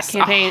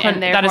campaign,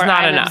 and therefore that is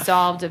not I'm enough.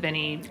 absolved of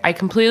any I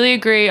completely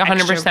agree,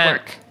 100%. extra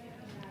work.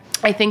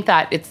 I think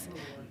that it's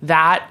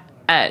that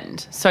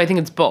end. So I think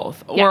it's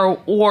both. Yeah.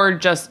 Or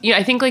just,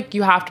 I think like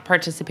you have to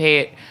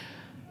participate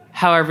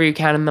however you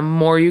can, and the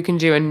more you can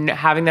do, and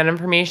having that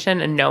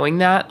information and knowing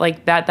that,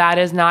 like that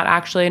is not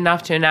actually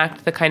enough to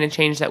enact the kind of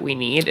change that we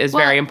need is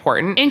very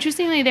important.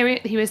 Interestingly,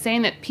 he was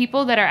saying that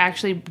people that are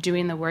actually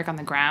doing the work on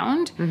the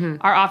ground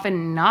are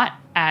often not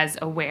as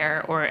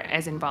aware or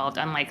as involved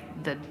on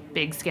like the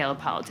big scale of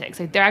politics.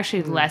 Like they're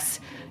actually less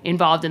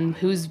involved in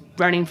who's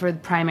running for the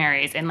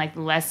primaries and like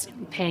less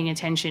paying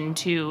attention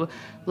to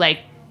like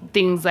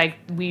things like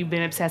we've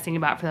been obsessing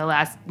about for the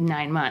last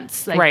 9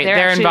 months. Like right,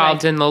 they're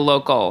involved like, in the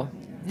local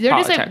they're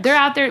politics. just like they're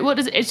out there.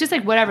 It's just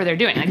like whatever they're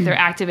doing. Like they're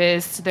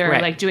activists. They're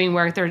Right. like doing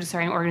work. They're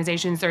starting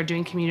organizations. They're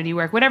doing community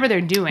work. Whatever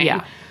they're doing.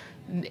 Yeah.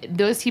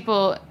 Those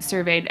people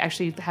surveyed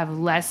actually have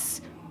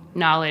less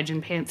knowledge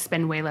and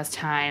spend way less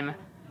time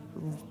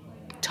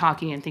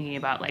talking and thinking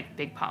about like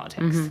big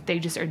politics. They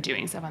just are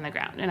doing stuff on the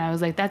ground. And I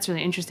was like, that's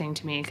really interesting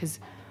to me because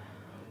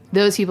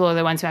those people are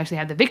the ones who actually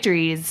have the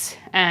victories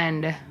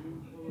and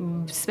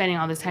spending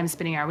all this time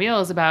spinning our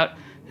wheels about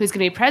who's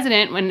going to be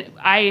president, when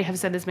I have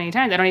said this many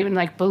times, I don't even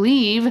like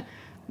believe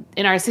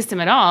in our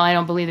system at all. I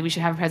don't believe that we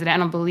should have a president. I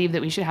don't believe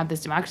that we should have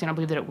this democracy. I don't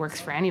believe that it works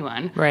for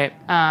anyone. Right.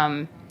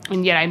 And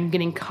yet I'm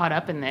getting caught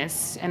up in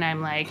this, and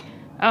I'm like,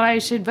 oh, I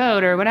should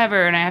vote or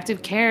whatever, and I have to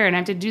care, and I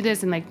have to do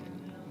this, and like,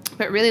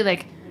 but really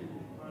like,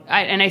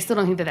 I still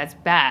don't think that that's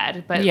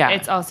bad, but Yeah.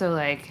 it's also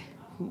like,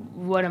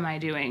 what am I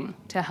doing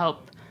to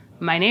help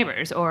my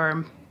neighbors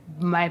or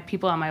my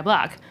people on my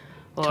block?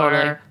 Or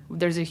Totally.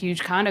 there's a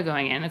huge condo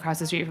going in across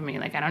the street from me.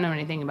 Like, I don't know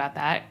anything about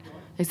that,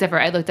 except for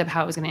I looked up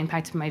how it was going to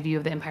impact my view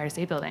of the Empire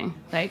State Building.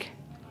 Like,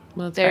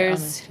 Well, it's very there's,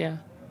 honest, yeah.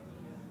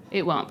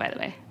 it won't, by the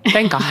way.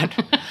 Thank God.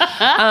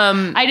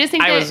 I just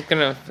think I that was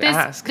gonna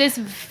ask. this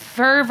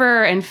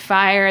fervor and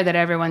fire that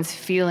everyone's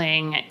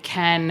feeling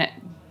can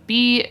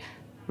be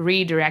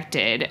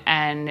redirected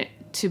and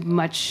to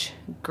much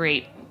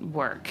great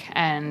work.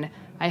 And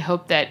I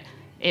hope that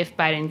if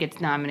Biden gets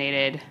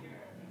nominated,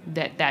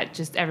 that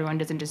just everyone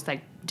doesn't just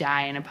like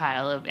die in a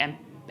pile of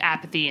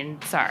apathy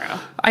and sorrow.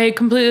 I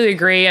completely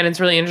agree, and it's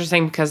really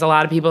interesting because a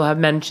lot of people have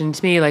mentioned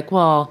to me, like,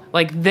 well,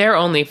 like their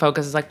only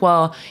focus is like,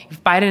 well,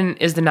 if Biden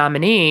is the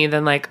nominee,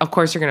 then like, of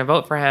course you're going to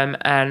vote for him.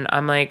 And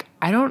I'm like,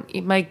 I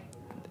don't like.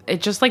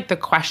 It just like the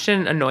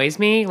question annoys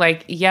me.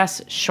 Like,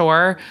 yes,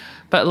 sure,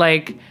 but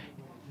like,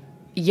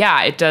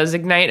 yeah, it does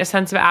ignite a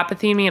sense of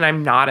apathy in me, and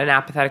I'm not an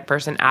apathetic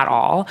person at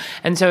all.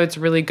 And so it's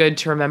really good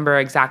to remember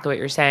exactly what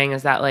you're saying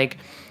is that like.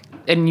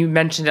 And you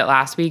mentioned it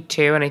last week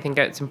too, and I think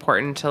it's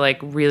important to like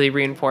really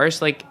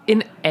reinforce, like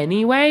in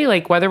any way,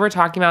 like whether we're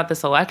talking about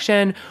this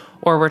election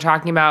or we're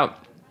talking about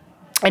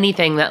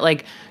anything, that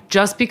like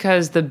just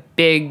because the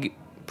big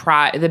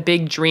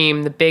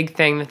dream, the big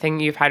thing, the thing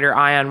you've had your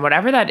eye on,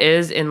 whatever that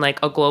is in like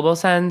a global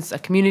sense, a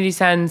community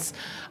sense,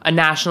 a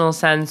national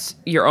sense,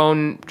 your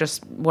own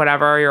just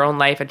whatever, your own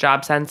life, a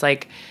job sense,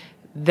 like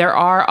there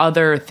are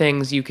other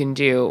things you can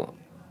do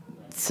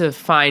to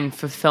find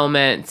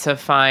fulfillment, to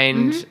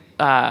find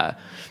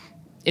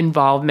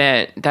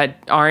involvement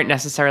that aren't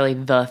necessarily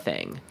the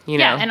thing, you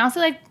know? Yeah, and also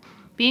like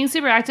being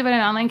super active in an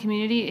online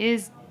community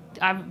is,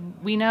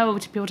 we know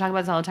people talk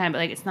about this all the time, but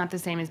like it's not the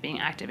same as being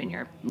active in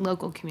your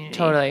local community.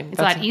 Totally. It's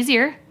a lot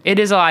easier. It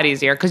is a lot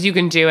easier because you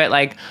can do it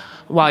like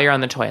while you're on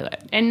the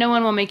toilet. And no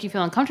one will make you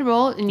feel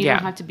uncomfortable, and you Yeah.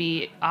 don't have to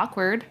be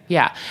awkward.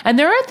 Yeah. And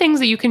there are things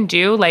that you can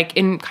do, like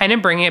in kind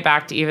of bringing it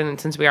back to, even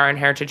since we are on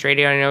Heritage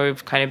Radio, I know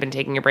we've kind of been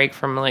taking a break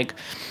from like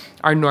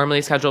our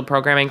normally scheduled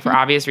programming for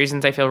obvious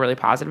reasons. I feel really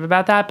positive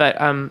about that. But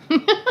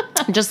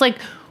just like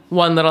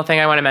one little thing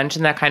I want to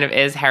mention that kind of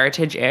is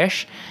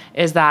heritage-ish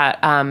is that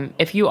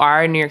if you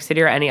are in New York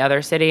City or any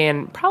other city,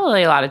 and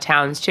probably a lot of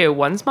towns too,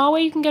 one small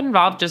way you can get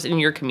involved just in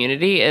your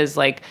community is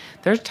like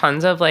there's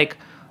tons of like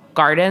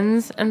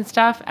gardens and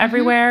stuff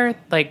everywhere,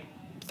 like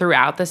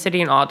throughout the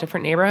city in all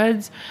different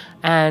neighborhoods.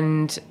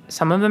 And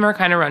some of them are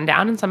kind of run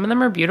down and some of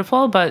them are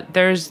beautiful, but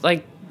there's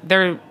like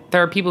there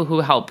are people who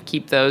help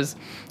keep those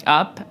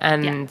up.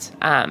 And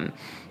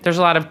there's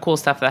a lot of cool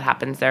stuff that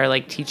happens there,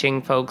 like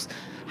teaching folks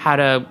how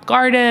to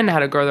garden, how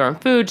to grow their own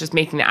food, just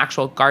making the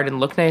actual garden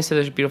look nice. So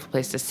there's a beautiful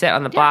place to sit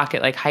on the block.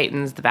 It like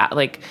heightens the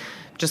like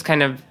just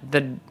kind of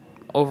the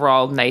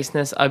overall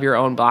niceness of your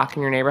own block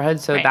in your neighborhood.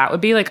 So that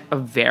would be like a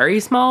very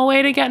small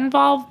way to get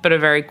involved, but a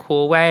very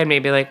cool way, and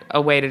maybe like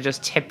a way to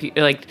just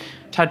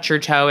touch your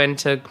toe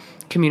into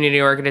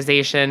community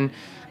organization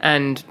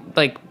and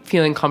like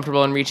feeling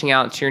comfortable and reaching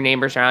out to your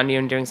neighbors around you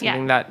and doing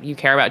something that you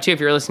care about too.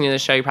 If you're listening to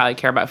this show, you probably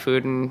care about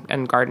food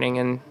and gardening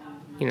and,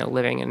 you know,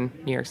 living in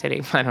New York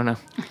City. I don't know.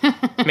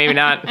 Maybe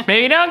not.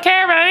 Maybe don't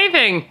care about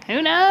anything.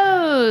 Who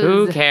knows?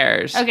 Who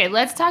cares? Okay,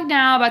 let's talk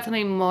now about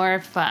something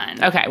more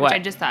fun. Okay, what? Which I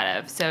just thought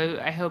of. So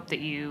I hope that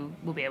you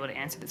will be able to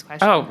answer this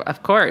question. Oh,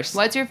 of course.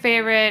 What's your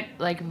favorite,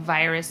 like,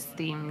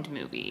 virus-themed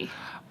movie?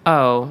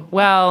 Oh,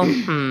 well,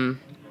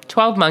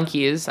 12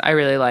 Monkeys, I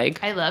really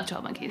like. I love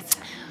 12 Monkeys.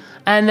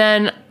 And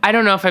then, I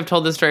don't know if I've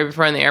told this story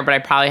before on the air, but I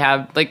probably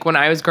have. Like, when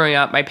I was growing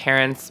up, my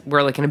parents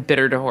were, like, in a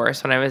bitter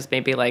divorce when I was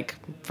maybe, like,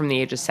 from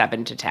the age of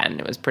 7 to 10.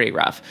 It was pretty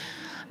rough.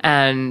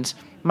 And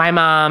my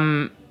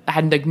mom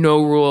had, like,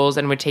 no rules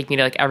and would take me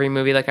to, like, every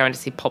movie. Like, I went to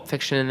see Pulp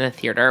Fiction in the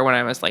theater when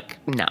I was, like,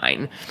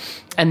 9.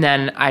 And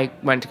then I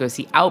went to go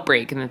see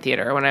Outbreak in the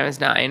theater when I was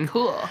 9.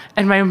 Cool.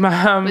 And my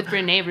mom... With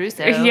Renee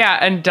Russo. Yeah,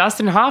 and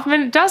Dustin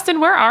Hoffman. Dustin,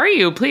 where are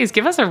you? Please,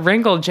 give us a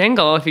wrinkle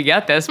jingle if you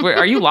get this.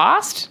 Are you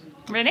lost?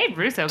 Renee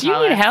Russo. Do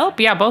you need help?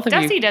 Yeah, both of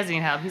Dusty you. does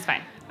need help. He's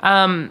fine.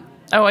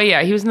 Oh,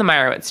 yeah, he was in the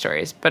Meyerowitz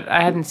stories, but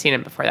I hadn't seen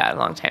him before that in a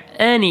long time.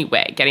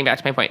 Anyway, getting back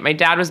to my point. My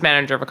dad was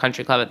manager of a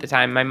country club at the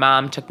time. My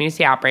mom took me to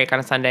see Outbreak on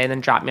a Sunday and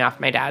then dropped me off at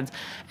my dad's.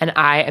 And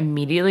I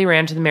immediately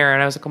ran to the mirror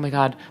and I was like, oh my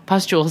God,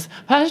 pustules,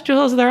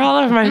 they're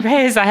all over my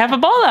face. I have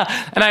Ebola.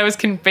 And I was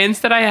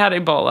convinced that I had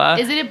Ebola.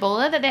 Is it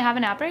Ebola that they have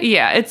in Outbreak?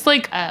 Yeah, it's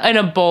like an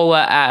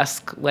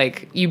Ebola-esque,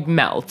 like you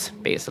melt,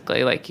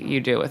 basically, like you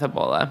do with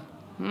Ebola.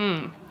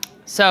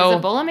 So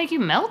Does Ebola make you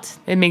melt?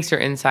 it makes your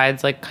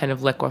insides like kind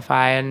of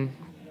liquefy and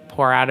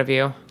pour out of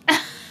you.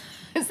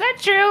 Is that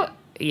true?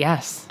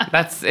 Yes,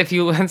 that's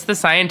the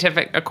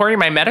scientific, according to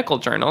my medical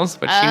journals,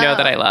 which you know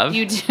that I love.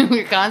 You do.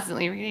 You're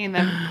constantly reading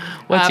them.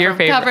 What's your from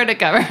favorite? Cover to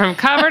cover. From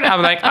cover to,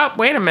 I'm like, oh,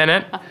 wait a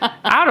minute.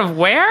 Out of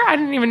where? I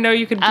didn't even know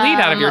you could bleed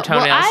out of your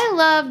toenails. Well, I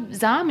love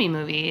zombie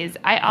movies.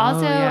 I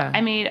also, yeah.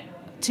 I made,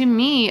 to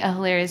me, a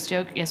hilarious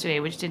joke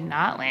yesterday, which did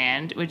not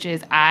land, which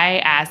is I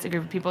asked a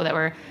group of people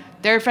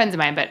they're friends of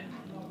mine, but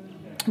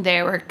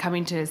they were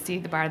coming to see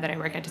the bar that I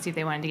work at to see if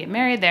they wanted to get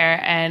married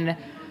there. And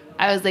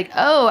I was like,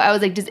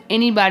 does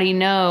anybody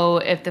know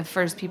if the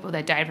first people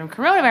that died from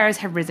coronavirus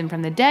have risen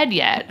from the dead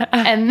yet?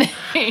 And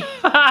they did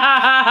not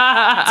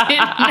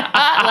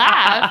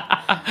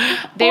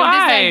laugh. They were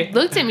just like,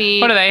 looked at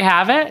me. What, do they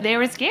have it? They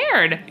were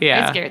scared.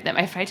 Yeah. I scared them.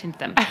 I frightened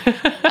them.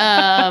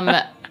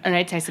 And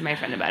I texted my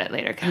friend about it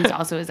later because he's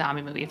also a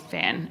zombie movie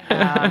fan.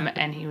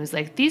 And he was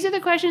like, these are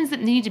the questions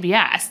that need to be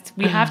asked.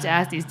 We have to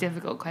ask these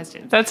difficult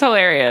questions. That's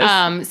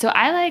hilarious. So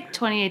I like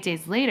 28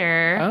 Days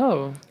Later.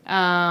 Oh.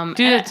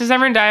 Does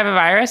everyone die of a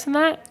virus in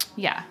that?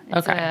 Yeah.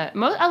 It's Okay. a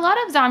lot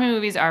of zombie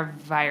movies are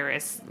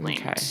virus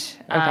linked.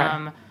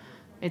 Okay.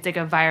 It's like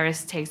a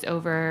virus takes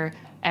over,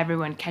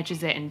 everyone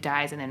catches it and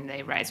dies, and then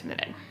they rise from the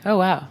dead. Oh,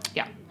 wow.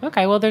 Yeah.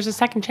 Okay, well, there's a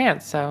second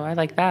chance, so I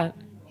like that.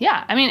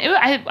 Yeah. I mean,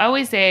 I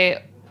always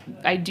say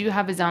I do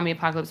have a zombie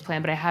apocalypse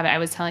plan, but I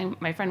was telling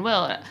my friend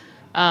Will,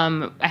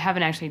 I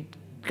haven't actually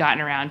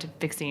gotten around to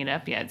fixing it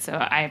up yet. So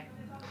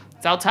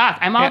it's all talk.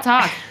 I'm all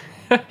talk.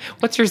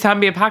 What's your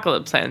zombie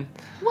apocalypse plan?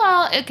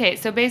 Well, okay.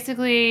 So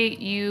basically,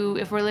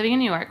 if we're living in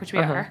New York, which we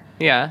are,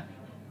 Yeah.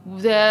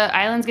 the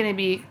island's going to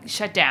be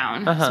shut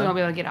down, so we won't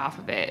be able to get off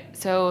of it.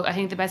 So I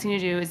think the best thing to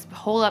do is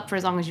hole up for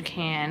as long as you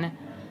can,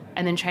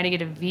 and then try to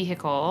get a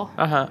vehicle.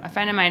 A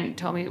friend of mine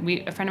told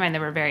me, a friend of mine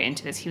that were very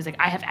into this, he was like,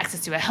 I have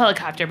access to a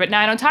helicopter, but now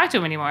I don't talk to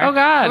him anymore. Oh,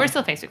 God. But we're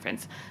still Facebook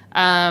friends.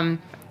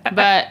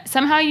 But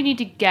somehow you need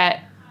to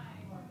get,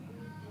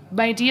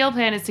 my ideal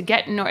plan is to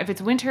get, if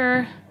it's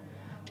winter,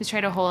 just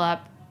try to hole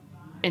up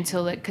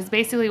until, because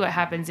basically what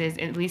happens is,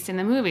 at least in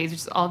the movies,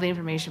 which is all the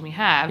information we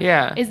have,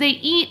 is they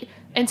eat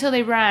until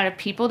they run out of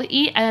people to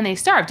eat, and then they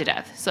starve to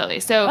death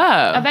slowly. So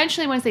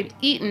eventually, once they've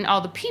eaten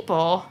all the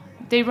people,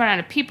 they run out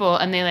of people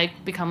and they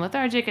like become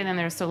lethargic and then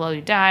they'll slowly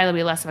die. There'll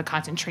be less of a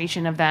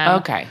concentration of them.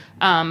 Okay.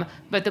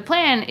 But the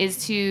plan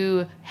is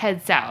to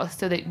head south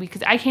so that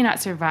because I cannot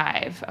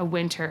survive a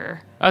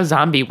winter. A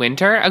zombie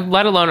winter?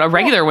 Let alone a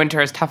regular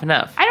winter is tough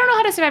enough. I don't know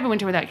how to survive a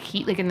winter without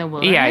heat, like in the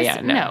wilderness.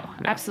 Yeah, no,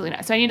 absolutely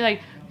not. So I need to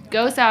like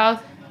go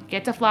south,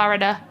 get to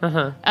Florida,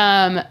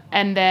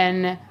 and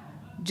then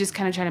just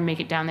kind of try to make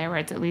it down there where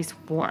it's at least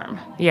warm.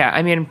 Yeah,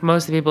 I mean,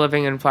 most of the people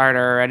living in Florida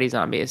are already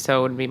zombies, so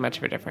it wouldn't be much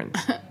of a difference.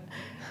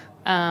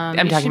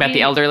 I'm talking about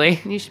the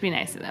elderly. You should be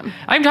nice to them.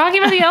 I'm talking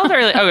about the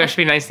elderly. Oh, I should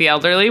be nice to the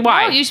elderly?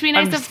 Why? Oh, you should be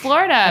nice to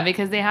Florida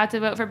because they have to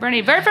vote for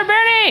Bernie. Vote for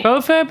Bernie!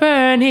 Vote for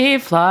Bernie,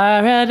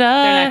 Florida.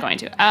 They're not going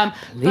to.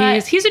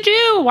 Please. He's a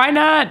Jew. Why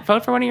not?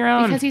 Vote for one of your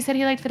own. Because he said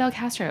he liked Fidel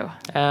Castro.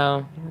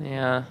 Oh,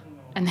 yeah.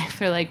 And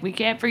they're like, we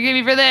can't forgive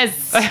you for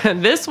this.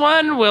 This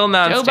one will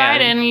not Joe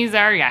stand. Biden, he's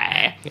our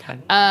guy.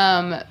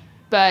 Yeah.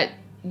 But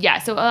yeah,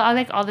 so I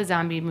like all the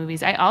zombie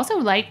movies. I also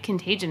like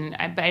Contagion,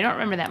 but I don't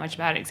remember that much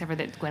about it except for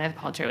that Gwyneth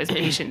Paltrow is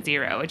Patient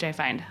Zero, which I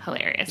find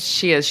hilarious.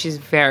 She is. She's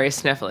very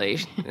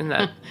sniffly in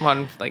that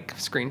one like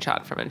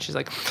screenshot from it. She's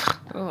like,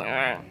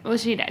 well,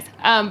 she does.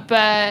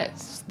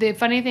 But the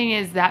funny thing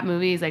is that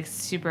movie is like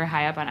super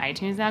high up on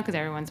iTunes now because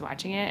everyone's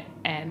watching it,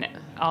 and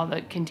all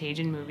the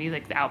Contagion movies,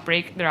 like The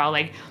Outbreak, they're all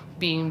like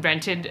being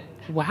rented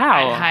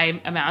wow, at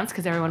high amounts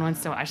because everyone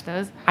wants to watch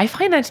those. I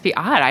find that to be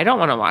odd. I don't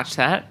want to watch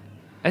that.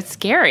 It's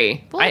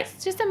scary. Well,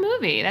 it's just a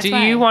movie. That's do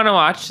why. you want to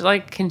watch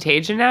like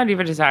Contagion now? Do you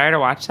have a desire to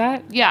watch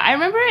that? Yeah, I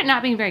remember it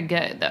not being very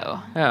good though.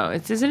 Oh,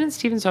 isn't it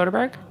Steven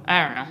Soderbergh?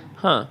 I don't know.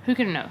 Huh. Who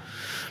can know?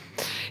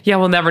 Yeah,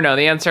 we'll never know.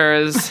 The answer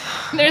is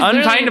There's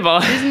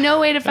unfindable. There's no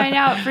way to find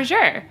out for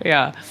sure.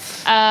 Yeah.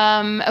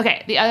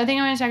 Okay, the other thing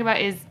I want to talk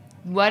about is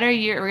we're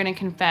going to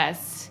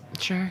confess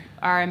Sure.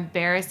 are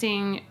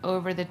embarrassing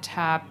over the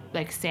top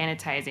like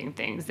sanitizing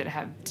things that I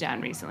have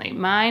done recently.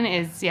 Mine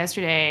is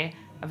yesterday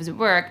I was at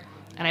work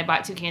and I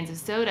bought 2 cans of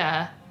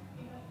soda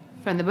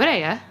from the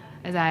bodega,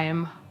 as I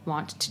am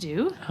wont to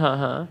do.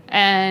 Uh-huh.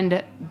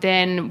 And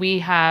then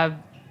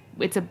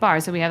it's a bar,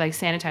 so we have like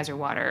sanitizer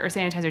water or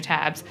sanitizer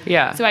tabs.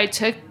 Yeah. So I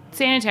took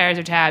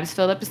sanitizer tabs,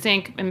 filled up the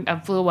sink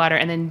full of water,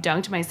 and then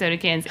dunked my soda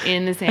cans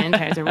in the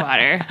sanitizer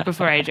water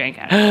before I drank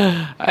out of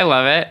it. I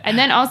love it. And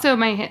then also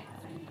my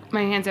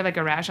hands have like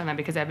a rash on them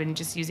because I've been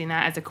just using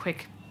that as a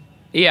quick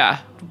Yeah.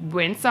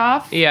 rinse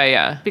off.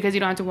 Yeah. Because you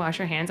don't have to wash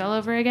your hands all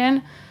over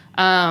again.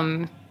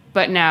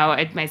 But now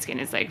my skin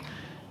is like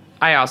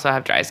I also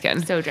have dry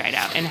skin. so dried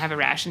out and have a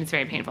rash, and it's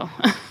very painful.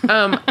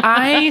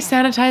 I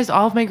sanitized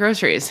all of my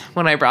groceries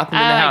when I brought them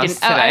in the house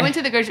today. I went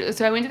to the grocery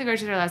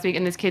store last week,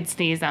 and this kid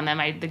sneezed on them.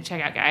 The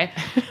checkout guy,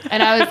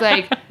 and I was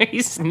like,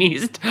 He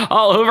sneezed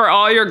all over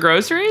all your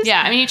groceries?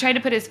 yeah. I mean, he tried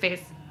to put his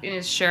face in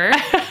his shirt,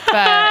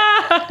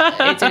 but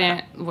it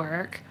didn't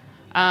work.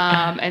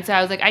 And so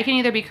I was like, I can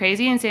either be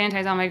crazy and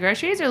sanitize all my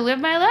groceries or live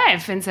my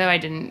life. And so I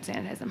didn't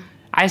sanitize them.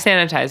 I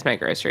sanitized my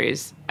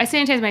groceries. I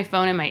sanitized my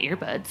phone and my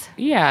earbuds.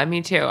 Yeah,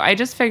 me too. I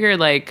just figured,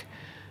 like,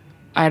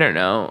 I don't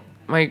know,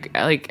 like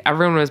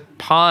everyone was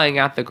pawing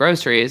at the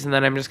groceries, and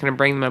then I'm just going to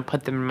bring them and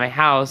put them in my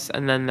house,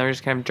 and then they're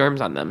just going to have germs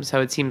on them.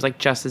 So it seems like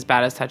just as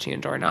bad as touching a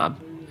doorknob.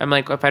 I'm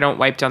like, if I don't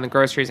wipe down the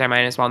groceries, I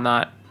might as well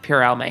not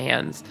Purell my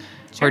hands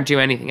or do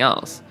anything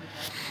else.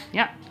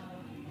 Yeah.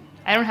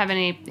 I don't have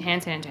any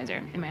hand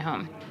sanitizer in my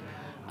home.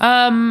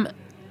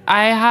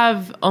 I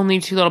have only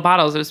 2 little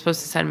bottles. It was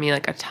supposed to send me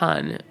like a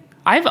ton.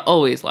 I've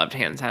always loved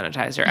hand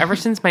sanitizer ever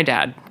since my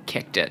dad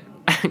kicked it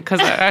because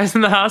I was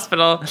in the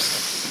hospital.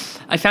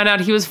 I found out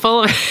he was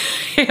full of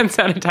hand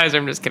sanitizer.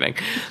 I'm just kidding.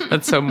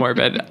 That's so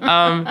morbid.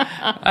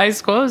 I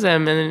squoze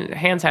him and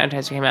hand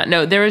sanitizer came out.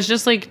 No, there was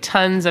just like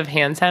tons of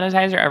hand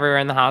sanitizer everywhere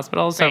in the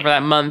hospital. So Right. for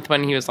that month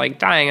when he was like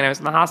dying and I was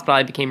in the hospital,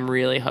 I became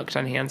really hooked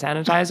on hand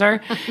sanitizer.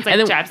 It's like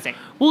chapstick.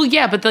 Well,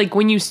 yeah, but like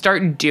when you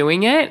start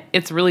doing it,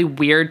 it's really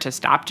weird to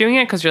stop doing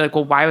it because you're like,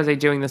 well, why was I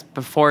doing this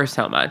before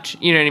so much?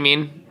 You know what I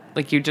mean?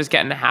 Like you just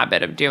get in the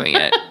habit of doing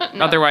it.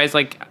 No. Otherwise,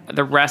 like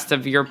the rest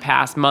of your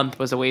past month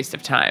was a waste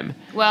of time.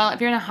 Well, if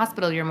you're in a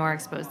hospital, you're more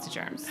exposed to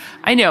germs.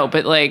 I know,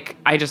 but like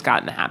I just got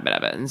in the habit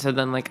of it. And so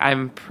then like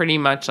I'm pretty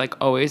much like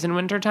always in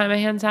wintertime a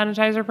hand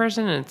sanitizer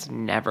person. And it's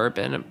never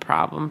been a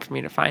problem for me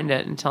to find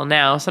it until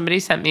now. Somebody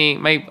sent me,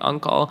 my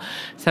uncle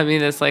sent me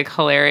this like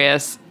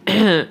hilarious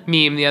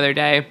meme the other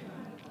day.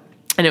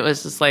 And it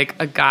was just like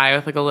a guy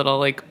with like a little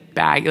like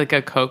bag, like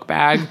a Coke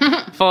bag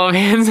full of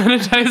hand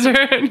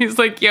sanitizer. And he's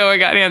like, yo, I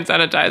got hand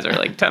sanitizer,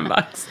 like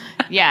 $10.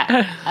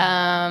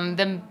 Yeah.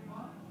 The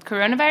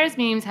coronavirus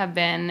memes have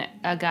been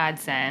a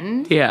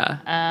godsend. Yeah.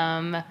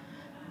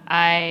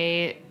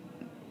 I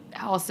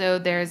also,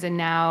 there's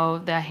now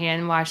the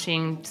hand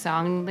washing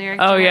song lyric.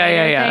 Oh,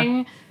 yeah.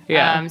 Thing.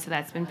 Yeah. So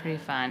that's been pretty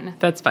fun.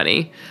 That's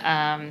funny.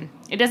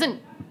 It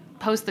doesn't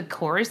post the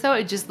chorus though.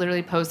 It just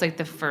literally posts like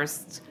the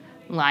first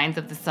lines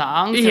of the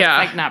song. So Yeah.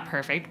 it's like not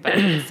perfect, but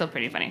it's still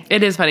pretty funny.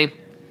 It is funny.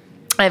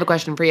 I have a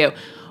question for you.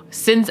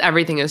 Since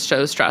everything is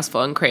so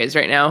stressful and crazed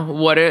right now,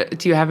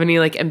 do you have any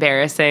like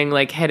embarrassing,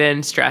 like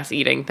hidden stress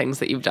eating things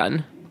that you've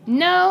done?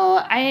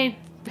 No, I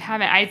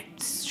haven't. I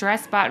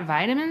stress bought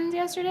vitamins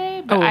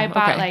yesterday, but I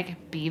bought okay.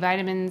 like B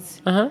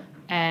vitamins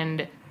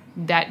and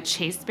that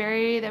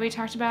chasteberry that we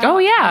talked about. Oh,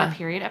 yeah. in the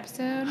period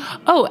episode.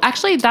 Oh,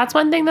 actually, that's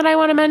one thing that I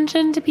want to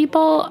mention to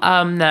people.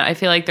 That I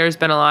feel like there's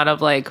been a lot of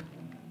like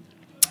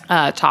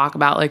talk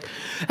about like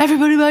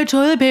everybody buy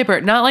toilet paper.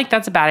 Not like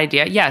that's a bad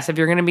idea. Yes, if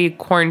you're going to be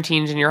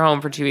quarantined in your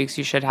home for 2 weeks,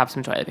 you should have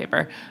some toilet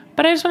paper.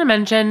 But I just want to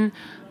mention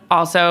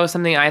also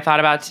something I thought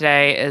about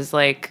today is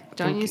like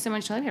Don't use so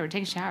much toilet paper.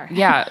 Take a shower.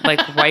 yeah, like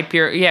wipe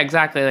your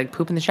exactly, like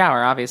poop in the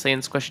shower obviously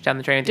and squish it down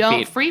the drain with your Don't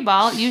feet. free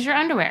ball. Use your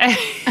underwear.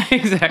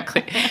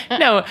 Exactly.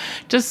 No,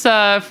 just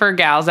for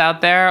gals out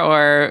there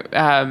or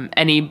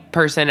any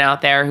person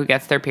out there who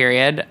gets their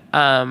period,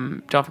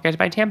 don't forget to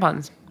buy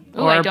tampons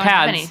Ooh, I or don't have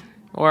pads any.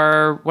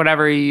 or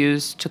whatever you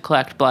use to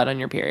collect blood on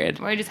your period.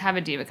 Or just have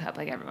a Diva cup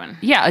like everyone.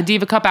 Yeah, a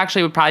Diva cup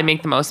actually would probably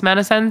make the most amount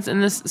of sense in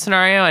this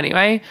scenario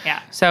anyway.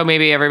 Yeah. So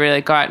maybe everybody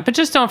like go out, but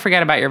just don't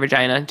forget about your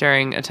vagina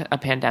during a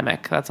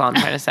pandemic. That's all I'm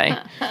trying to say.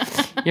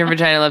 Your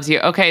vagina loves you.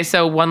 Okay,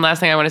 so one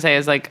last thing I want to say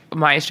is like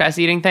my stress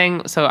eating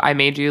thing. So I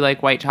made you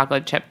like white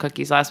chocolate chip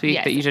cookies last week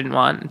Yes. that you didn't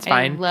want. It's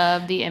fine. I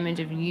love the image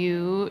of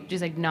you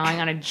just like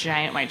gnawing on a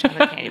giant white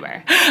chocolate candy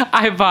bar.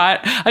 I bought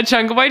a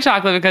chunk of white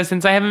chocolate because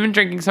since I haven't been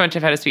drinking so much,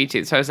 I've had a sweet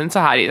tooth. So I was in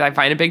Sahadi's. I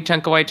find a big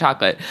chunk of white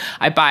chocolate.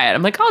 I buy it.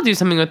 I'm like, I'll do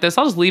something with this.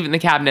 I'll just leave it in the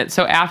cabinet.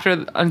 So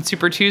after on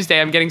Super Tuesday,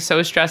 I'm getting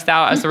so stressed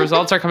out as the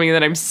results are coming in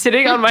that I'm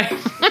sitting on my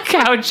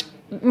couch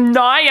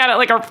gnawing at it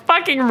like a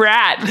fucking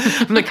rat.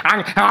 I'm like,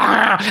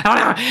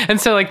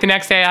 and so like the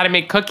next day I had to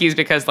make cookies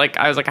because like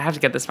I was like, I have to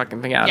get this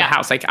fucking thing out of the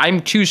house. Like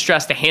I'm too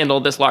stressed to handle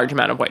this large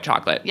amount of white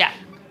chocolate. Yeah.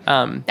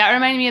 That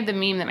reminded me of the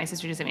meme that my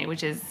sister just sent me,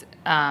 which is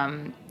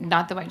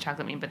not the white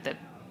chocolate meme, but the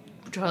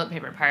toilet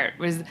paper part.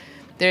 Was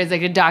there's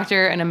like a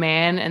doctor and a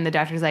man, and the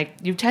doctor's like,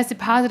 you've tested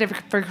positive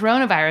for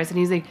coronavirus, and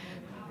he's like,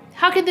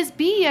 how could this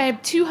be? I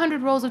have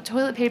 200 rolls of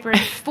toilet paper and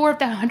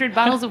 400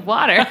 bottles of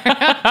water. All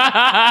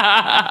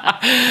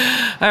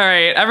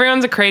right.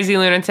 Everyone's a crazy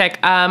lunatic.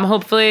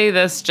 Hopefully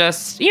this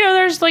just,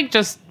 there's like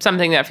just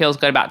something that feels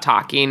good about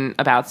talking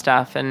about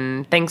stuff.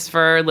 And thanks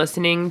for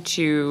listening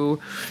to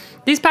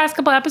these past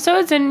couple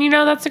episodes. And,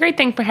 that's a great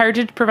thing.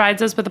 Heritage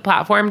provides us with a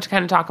platform to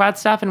kind of talk about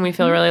stuff. And we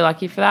feel really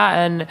lucky for that.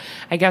 And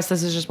I guess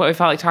this is just what we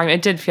felt like talking.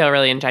 It did feel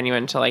really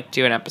ingenuine to like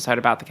do an episode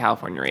about the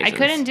California raisins. I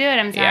couldn't do it.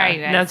 I'm sorry,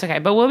 you guys. No, it's okay.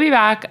 But we'll be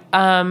back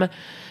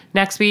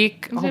next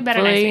week, hopefully.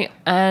 Better next week.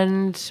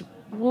 And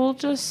we'll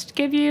just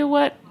give you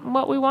what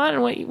we want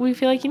and what we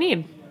feel like you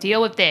need. Deal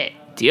with it.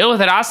 Deal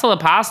with it. Hasta la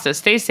pasta.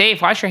 Stay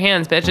safe. Wash your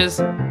hands, bitches.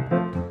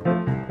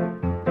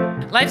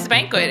 Life's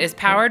Banquet is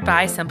powered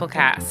by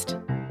Simplecast.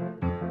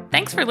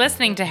 Thanks for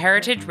listening to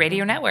Heritage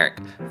Radio Network,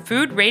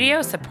 food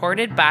radio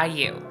supported by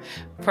you.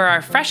 For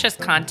our freshest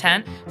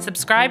content,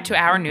 subscribe to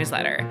our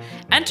newsletter.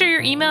 Enter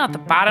your email at the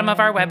bottom of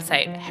our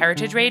website,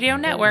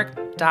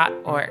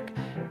 heritageradionetwork.org.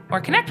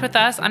 Or connect with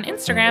us on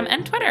Instagram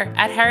and Twitter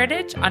at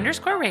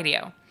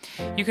heritage_radio.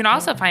 You can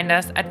also find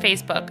us at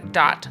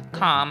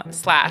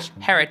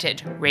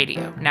facebook.com/Heritage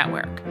Radio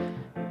Network.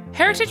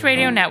 Heritage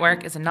Radio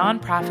Network is a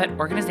nonprofit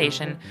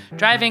organization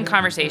driving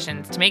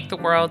conversations to make the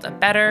world a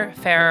better,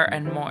 fairer,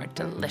 and more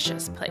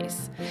delicious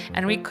place.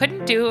 And we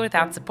couldn't do it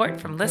without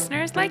support from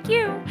listeners like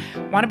you.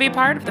 Want to be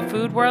part of the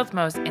food world's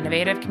most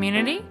innovative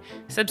community?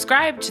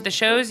 Subscribe to the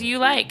shows you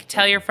like,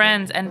 tell your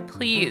friends, and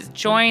please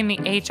join the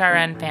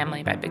HRN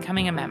family by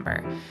becoming a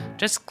member.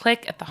 Just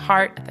click at the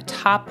heart at the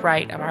top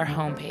right of our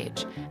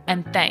homepage.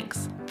 And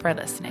thanks for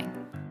listening.